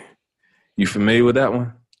 Okay. You familiar with that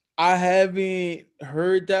one? I haven't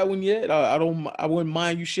heard that one yet. I wouldn't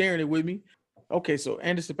mind you sharing it with me. Okay, so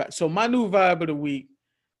Anderson .Paak. So my new vibe of the week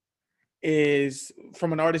is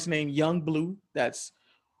from an artist named Young Blue. That's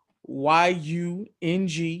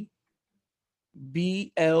YUNGBLEU.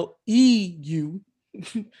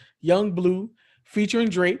 Young Blue featuring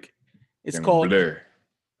Drake. It's called Blur.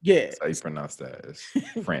 Yeah. That's how you pronounce that. It's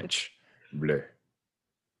French. Blur.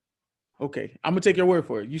 Okay, I'm gonna take your word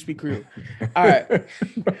for it. You speak Creole. All right.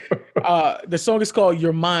 The song is called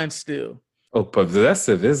 "Your Mind Still." Oh,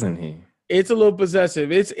 possessive, isn't he? It's a little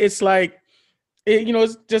possessive. It's like,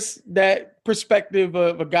 it's just that perspective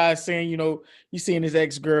of a guy saying, you seeing his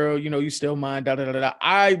ex girl, you still mine. Da da da da.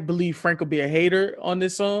 I believe Frank will be a hater on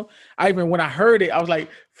this song. When I heard it, I was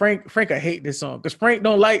like, Frank, I hate this song because Frank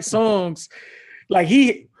don't like songs like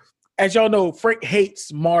as y'all know, Frank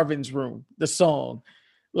hates Marvin's Room, the song.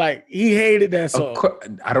 Like he hated that song.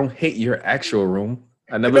 I don't hate your actual room.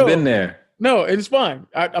 I've never been there. No, it's fine.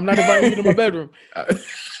 I'm not inviting you to my bedroom.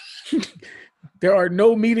 There are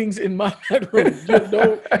no meetings in my bedroom. You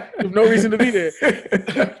have no reason to be there.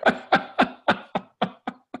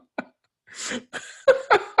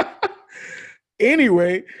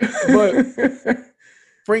 Anyway, but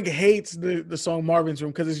Frank hates the song Marvin's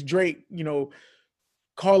Room because it's Drake,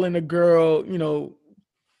 calling a girl,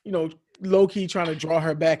 low key trying to draw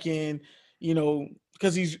her back in,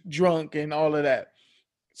 because he's drunk and all of that.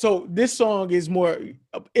 So this song is more,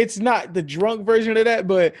 it's not the drunk version of that,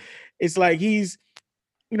 but it's like he's,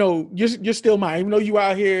 you're still mine. Even though you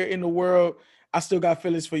out here in the world, I still got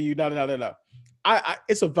feelings for you, da da da da.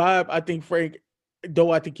 It's a vibe. I think Frank,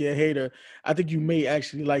 though I think you're a hater, I think you may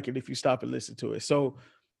actually like it if you stop and listen to it. So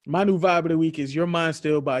my new vibe of the week is "Your Mind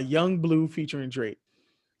Still" by Young Blue featuring Drake.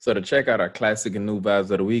 So to check out our classic and new vibes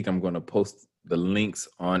of the week, I'm going to post the links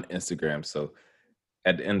on Instagram. So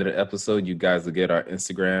at the end of the episode, you guys will get our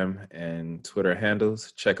Instagram and Twitter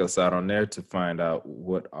handles. Check us out on there to find out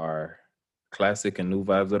what our classic and new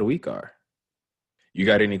vibes of the week are. You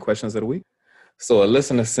got any questions of the week? So a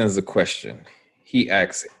listener sends a question. He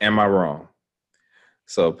asks, "Am I wrong?"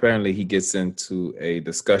 So apparently he gets into a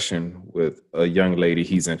discussion with a young lady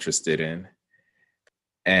he's interested in.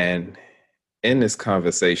 And in this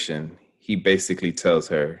conversation, he basically tells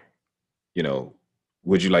her, you know,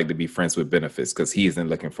 would you like to be friends with benefits? Because he isn't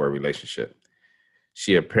looking for a relationship.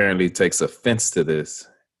 She apparently takes offense to this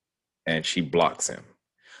and she blocks him.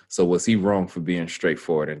 So was he wrong for being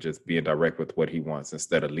straightforward and just being direct with what he wants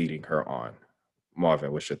instead of leading her on?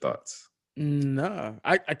 Marvin, what's your thoughts? Nah,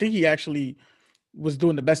 I think he actually was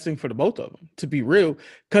doing the best thing for the both of them, to be real.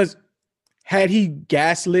 Because had he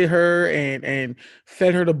gaslit her and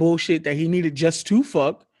fed her the bullshit that he needed just to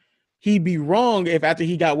fuck, he'd be wrong if after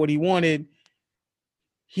he got what he wanted,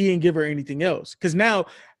 he didn't give her anything else. Because now,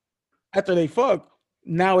 after they fuck,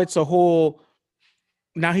 now it's a whole.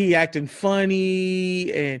 Now he acting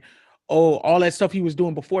funny and all that stuff he was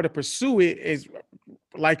doing before to pursue it is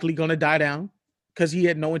likely gonna die down because he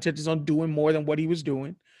had no intentions on doing more than what he was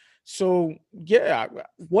doing. So yeah,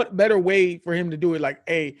 what better way for him to do it? Like,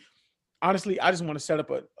 hey, honestly, I just want to set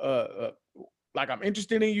up a like I'm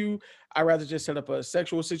interested in you. I rather just set up a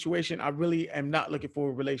sexual situation. I really am not looking for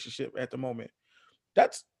a relationship at the moment.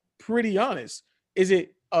 That's pretty honest. Is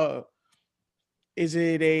it a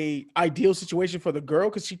ideal situation for the girl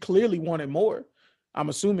because she clearly wanted more? I'm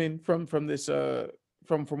assuming from this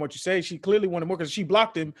from what you say, she clearly wanted more because she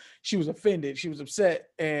blocked him. She was offended. She was upset,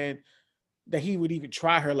 and that he would even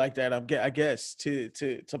try her like that. I guess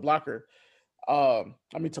to block her. I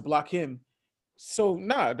mean to block him. So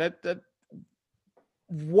nah, that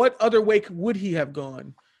what other way would he have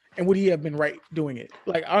gone, and would he have been right doing it?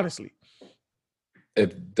 Like honestly,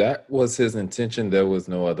 If that was his intention, there was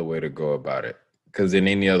no other way to go about it. Because in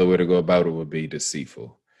any other way to go about it would be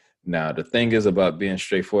deceitful. Now, the thing is about being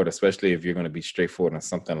straightforward, especially if you're going to be straightforward on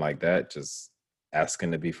something like that, just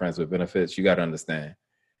asking to be friends with benefits, you got to understand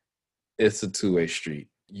it's a two-way street.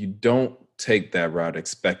 You don't take that route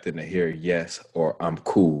expecting to hear yes or I'm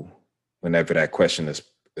cool whenever that question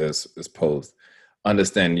is posed.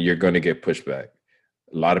 Understand you're going to get pushback.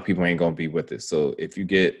 A lot of people ain't going to be with it. So if you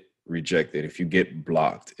get rejected, if you get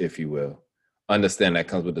blocked, if you will, understand that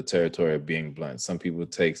comes with the territory of being blunt. Some people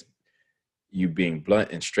take you being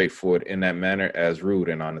blunt and straightforward in that manner as rude,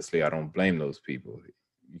 and honestly, I don't blame those people.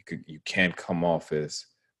 You can't come off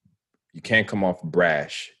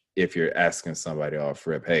brash if you're asking somebody off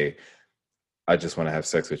rip, hey, I just want to have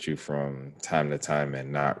sex with you from time to time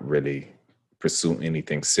and not really pursue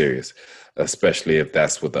anything serious, especially if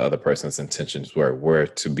that's what the other person's intentions were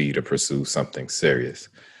to be to pursue something serious.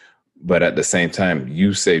 But at the same time,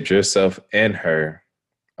 you saved yourself and her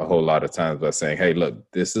a whole lot of times by saying, hey,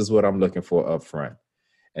 look, this is what I'm looking for up front.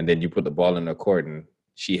 And then you put the ball in the court and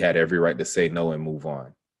she had every right to say no and move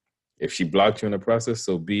on. If she blocked you in the process,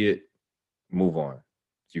 so be it, move on.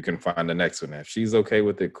 You can find the next one. If she's okay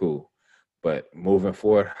with it, cool. But moving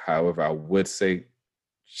forward, however, I would say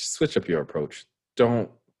switch up your approach. Don't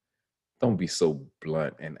be so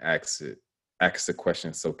blunt and ask the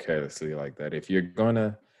question so carelessly like that. If you're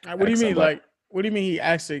gonna what do you ask mean? somebody, Like, what do you mean he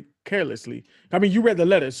asked it carelessly? I mean, you read the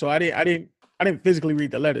letter, so I didn't physically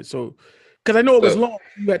read the letter, so because I know it was so long,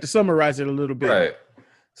 you had to summarize it a little bit. right.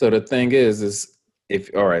 So the thing is if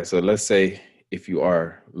all right, so let's say if you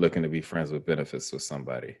are looking to be friends with benefits with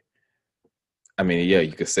somebody, I mean, yeah,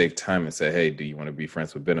 you could save time and say, hey, do you want to be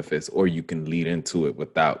friends with benefits? Or you can lead into it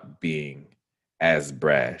without being as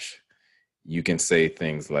brash. You can say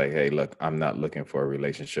things like, hey, look, I'm not looking for a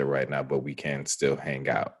relationship right now, but we can still hang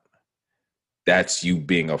out. That's you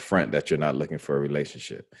being upfront that you're not looking for a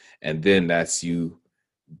relationship. And then that's you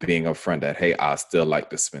being upfront that, hey, I still like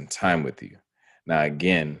to spend time with you. Now,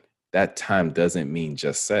 again, that time doesn't mean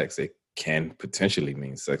just sex. It can potentially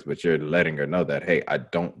mean sex, but you're letting her know that, hey, I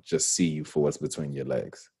don't just see you for what's between your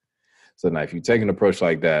legs. So now if you take an approach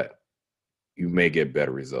like that, you may get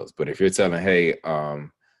better results. But if you're telling, hey,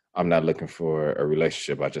 I'm not looking for a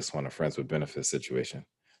relationship, I just want a friends with benefits situation,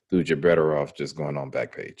 dude, you're better off just going on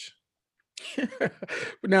Backpage.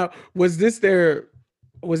 Now, was this their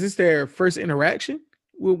first interaction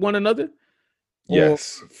with one another? Or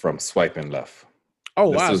Yes, from swiping left.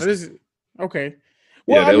 oh This wow, so was this is okay.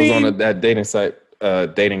 Well, Yeah, I that was on mean, that dating site,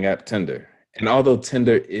 dating app Tinder. And although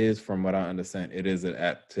Tinder is, from what I understand, it is an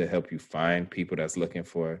app to help you find people that's looking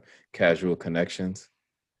for casual connections.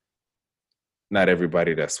 Not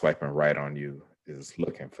everybody that's swiping right on you is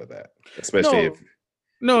looking for that, especially if,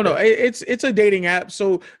 No, no. yeah, It's a dating app.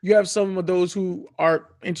 So you have some of those who are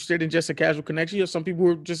interested in just a casual connection. You have some people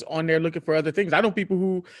who are just on there looking for other things. I know people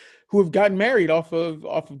who have gotten married off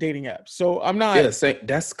of dating apps. So I'm not. yeah,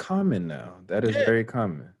 that's common now. That is Yeah. very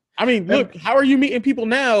common. I mean, And look, how are you meeting people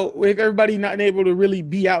now with everybody not able to really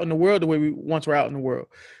be out in the world the way we once were out in the world?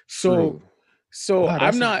 So, true. so No, I'm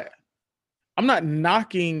that's not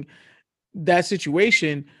knocking that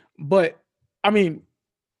situation, but I mean,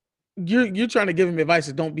 you're trying to give him advice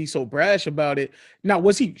to don't be so brash about it. Now,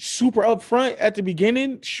 was he super upfront at the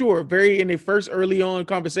beginning? Sure, very in the first early on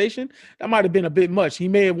conversation, that might have been a bit much. He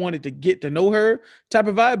may have wanted to get to know her type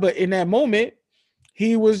of vibe, but in that moment,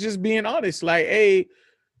 he was just being honest, like, hey,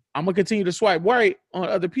 I'm gonna continue to swipe right on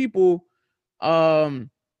other people. Um,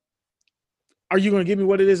 are you gonna give me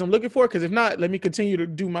what it is I'm looking for? Because if not, let me continue to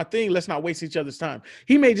do my thing. Let's not waste each other's time.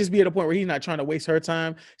 He may just be at a point where he's not trying to waste her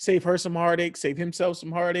time, save her some heartache, save himself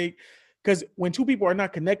some heartache. Because when two people are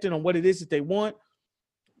not connected on what it is that they want,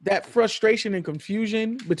 that frustration and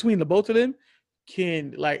confusion between the both of them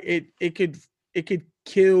can like it could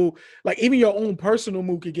kill, like even your own personal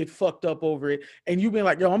mood could get fucked up over it. And you've been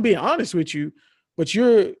like, yo, I'm being honest with you, but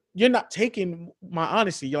you're not taking my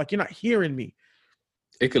honesty. You're not hearing me.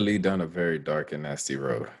 it could lead down a very dark and nasty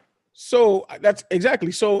road. So that's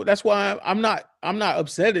exactly. So that's why I'm not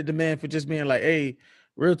upset at the man for just being like, hey,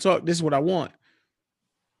 real talk, this is what I want.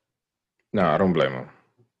 No, I don't blame him.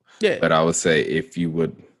 Yeah. But I would say if you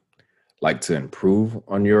would like to improve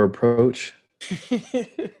on your approach,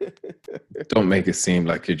 don't make it seem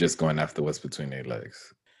like you're just going after what's between their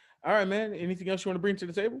legs. All right, man. Anything else you want to bring to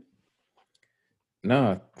the table?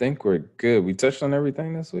 No, I think we're good. We touched on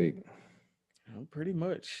everything this week. Pretty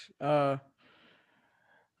much. All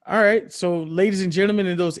right. So, ladies and gentlemen,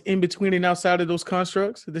 and those in between and outside of those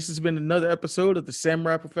constructs, this has been another episode of the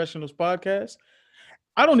Samurai Professionals Podcast.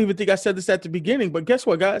 I don't even think I said this at the beginning, but guess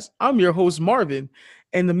what, guys? I'm your host, Marvin,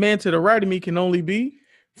 and the man to the right of me can only be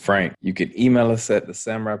Frank, you can email us at the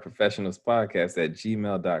Samurai Professionals Podcast at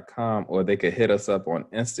gmail.com, or they could hit us up on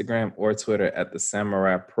Instagram or Twitter at the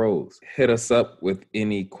Samurai Pros. Hit us up with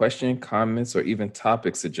any question, comments, or even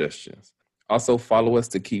topic suggestions. Also, follow us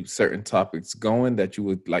to keep certain topics going that you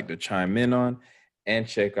would like to chime in on, and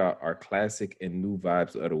check out our classic and new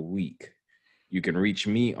vibes of the week. You can reach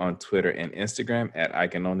me on Twitter and Instagram at I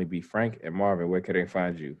Can Only Be Frank. And Marvin, where can they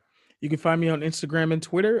find you? You can find me on Instagram and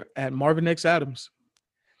Twitter at Marvin X Adams.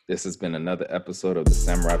 This has been another episode of the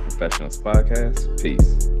Samurai Professionals Podcast.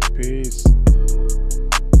 Peace. Peace.